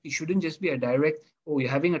 but it shouldn't just be a direct, oh, you're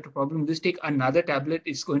having a problem, just take another tablet,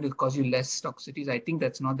 it's going to cause you less toxicities. I think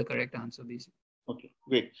that's not the correct answer, basically. Okay,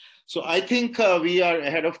 great. So I think we are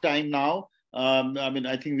ahead of time now. I mean,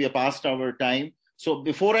 I think we are past our time. So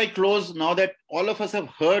before I close, now that all of us have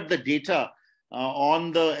heard the data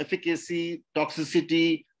on the efficacy,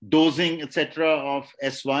 toxicity, dosing, etc. of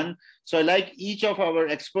S1, so I like each of our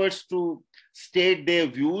experts to state their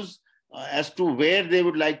views as to where they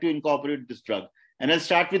would like to incorporate this drug. And I'll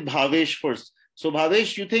start with Bhavesh first. So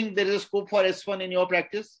Bhavesh, you think there is a scope for S1 in your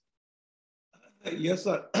practice? Yes,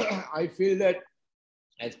 sir. I feel that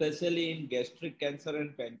especially in gastric cancer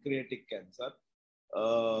and pancreatic cancer,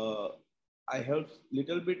 I have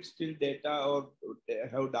little bit still data or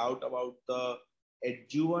have doubt about the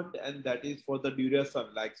adjuvant, and that is for the duration,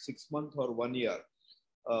 like 6 months or 1 year.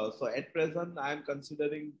 So at present, I am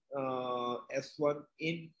considering S1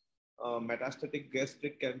 in metastatic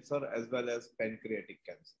gastric cancer as well as pancreatic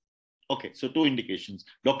cancer. Okay, so 2 indications.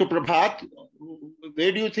 Dr. Prabhat,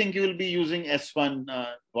 where do you think you will be using S1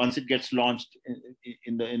 once it gets launched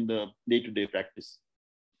in the day-to-day practice?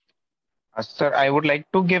 Sir, I would like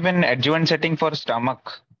to give an adjuvant setting for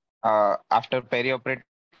stomach after perioperative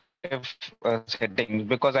settings,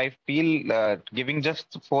 because I feel giving just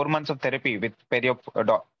 4 months of therapy with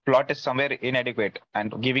plot is somewhere inadequate,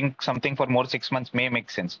 and giving something for more 6 months may make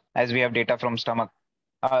sense, as we have data from stomach,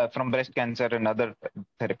 from breast cancer and other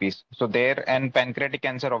therapies. So there, and pancreatic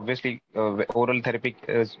cancer, obviously oral therapy,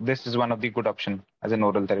 this is one of the good option as an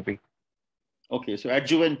oral therapy. Okay, so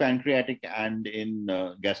adjuvant pancreatic and in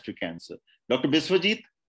gastric cancer. Dr. Biswajit?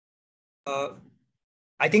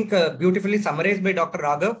 I think beautifully summarized by Dr.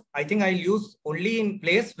 Raghav. I think I'll use only in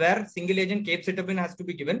place where single agent capecitabine has to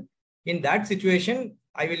be given. In that situation,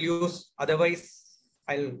 I will use, otherwise,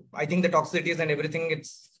 I think the toxicities and everything,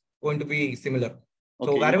 it's going to be similar.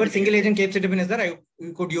 Okay. So wherever single agent capecitabine is there,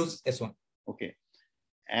 you could use S1. Okay.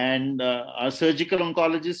 And our surgical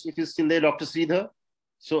oncologist, if he's still there, Dr. Sridhar?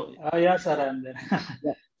 So yeah, sir, I'm there.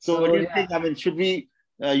 yeah. So what do you think? I mean, should we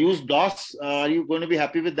use DOS? Are you going to be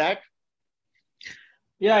happy with that?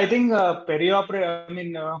 Yeah, I think perioperative, I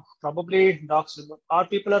mean, probably docs, our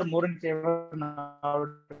people are more in favor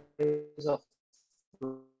nowadays of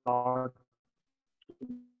lot.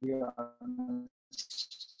 Yeah.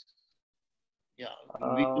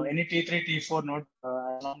 Any T3, T4 node,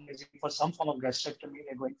 as long as for some form of gastrectomy,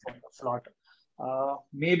 they're going for the flot.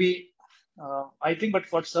 Maybe, I think, but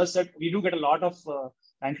for such that we do get a lot of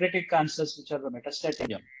pancreatic cancers which are metastatic.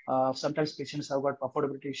 Yeah. Sometimes patients have got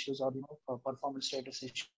affordability issues or performance status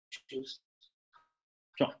issues.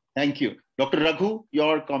 Sure. Thank you. Dr. Raghu,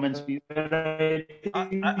 your comments, please. I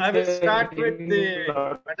will start with the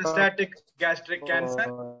metastatic gastric cancer.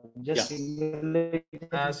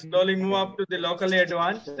 Slowly move up to the locally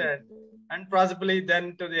advanced and possibly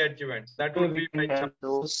then to the adjuvant. That would be my choice.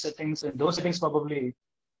 Those settings probably.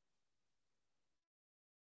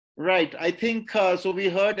 Right. I think so. We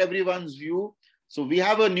heard everyone's view. So we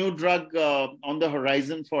have a new drug on the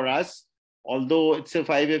horizon for us, although it's a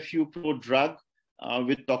 5FU pro drug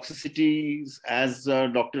with toxicities, as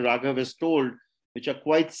Dr. Raghav has told, which are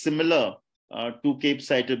quite similar to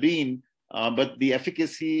capecitabine, but the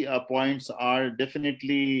efficacy points are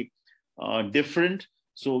definitely different.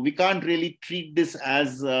 So we can't really treat this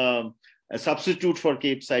as a substitute for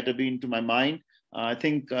capecitabine, to my mind. I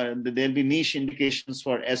think there'll be niche indications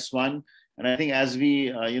for S1. And I think as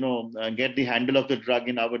we, get the handle of the drug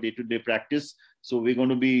in our day-to-day practice, so we're going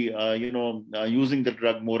to be, using the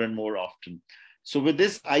drug more and more often. So with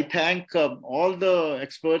this, I thank all the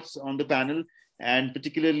experts on the panel, and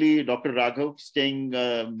particularly Dr. Raghav staying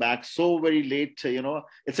back so very late.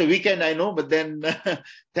 It's a weekend, I know, but then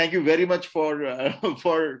thank you very much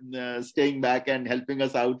for staying back and helping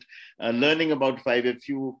us out, learning about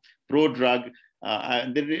 5FU pro drug.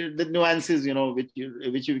 The nuances,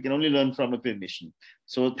 which you can only learn from a clinician.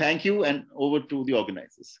 So thank you, and over to the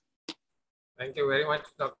organizers. Thank you very much,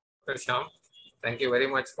 Dr. Shyam. Thank you very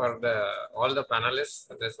much for all the panelists.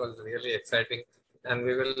 This was really exciting, and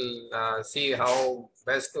we will see how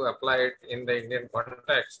best to apply it in the Indian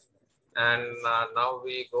context. And now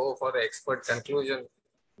we go for the expert conclusion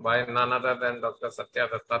by none other than Dr. Satya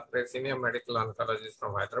Dattatreya, Senior Medical Oncologist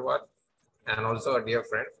from Hyderabad, and also a dear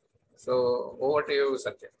friend. So over to you,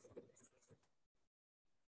 Satya.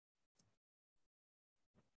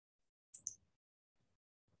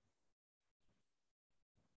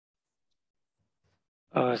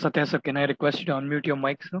 Satya, sir, can I request you to unmute your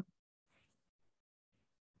mic, sir?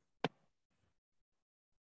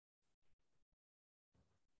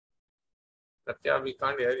 Satya, we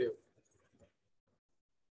can't hear you.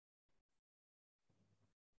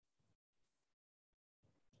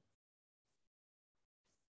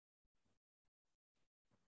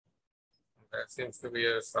 There seems to be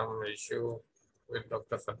some issue with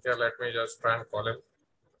Dr. Satya. Let me just try and call him.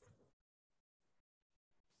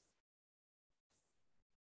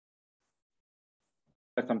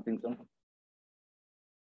 Something, sir.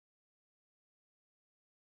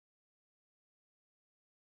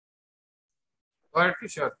 Go ahead,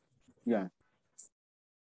 Kishore. Yeah.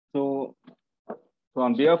 So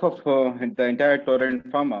on behalf of the entire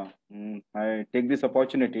Torrent Pharma, I take this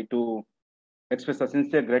opportunity to express a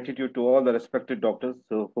sincere gratitude to all the respected doctors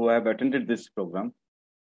who have attended this program.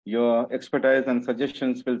 Your expertise and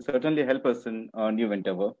suggestions will certainly help us in our new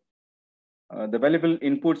endeavor. The valuable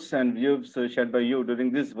inputs and views shared by you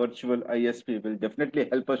during this virtual ISP will definitely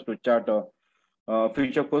help us to chart our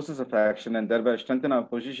future courses of action and thereby strengthen our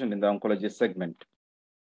position in the oncology segment.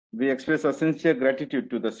 We express our sincere gratitude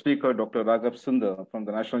to the speaker, Dr. Raghav Sundar from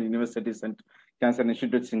the National University Cancer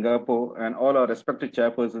Institute, Singapore, and all our respected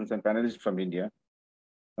chairpersons and panelists from India.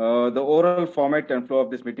 The oral format and flow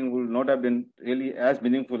of this meeting would not have been really as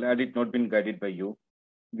meaningful had it not been guided by you.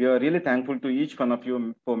 We are really thankful to each one of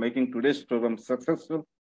you for making today's program successful.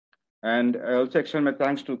 And I also extend my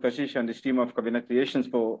thanks to Kashish and his team of Kabina Creations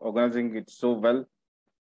for organizing it so well.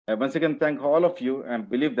 I once again thank all of you and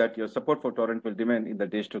believe that your support for Torrent will remain in the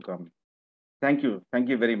days to come. Thank you. Thank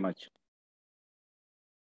you very much.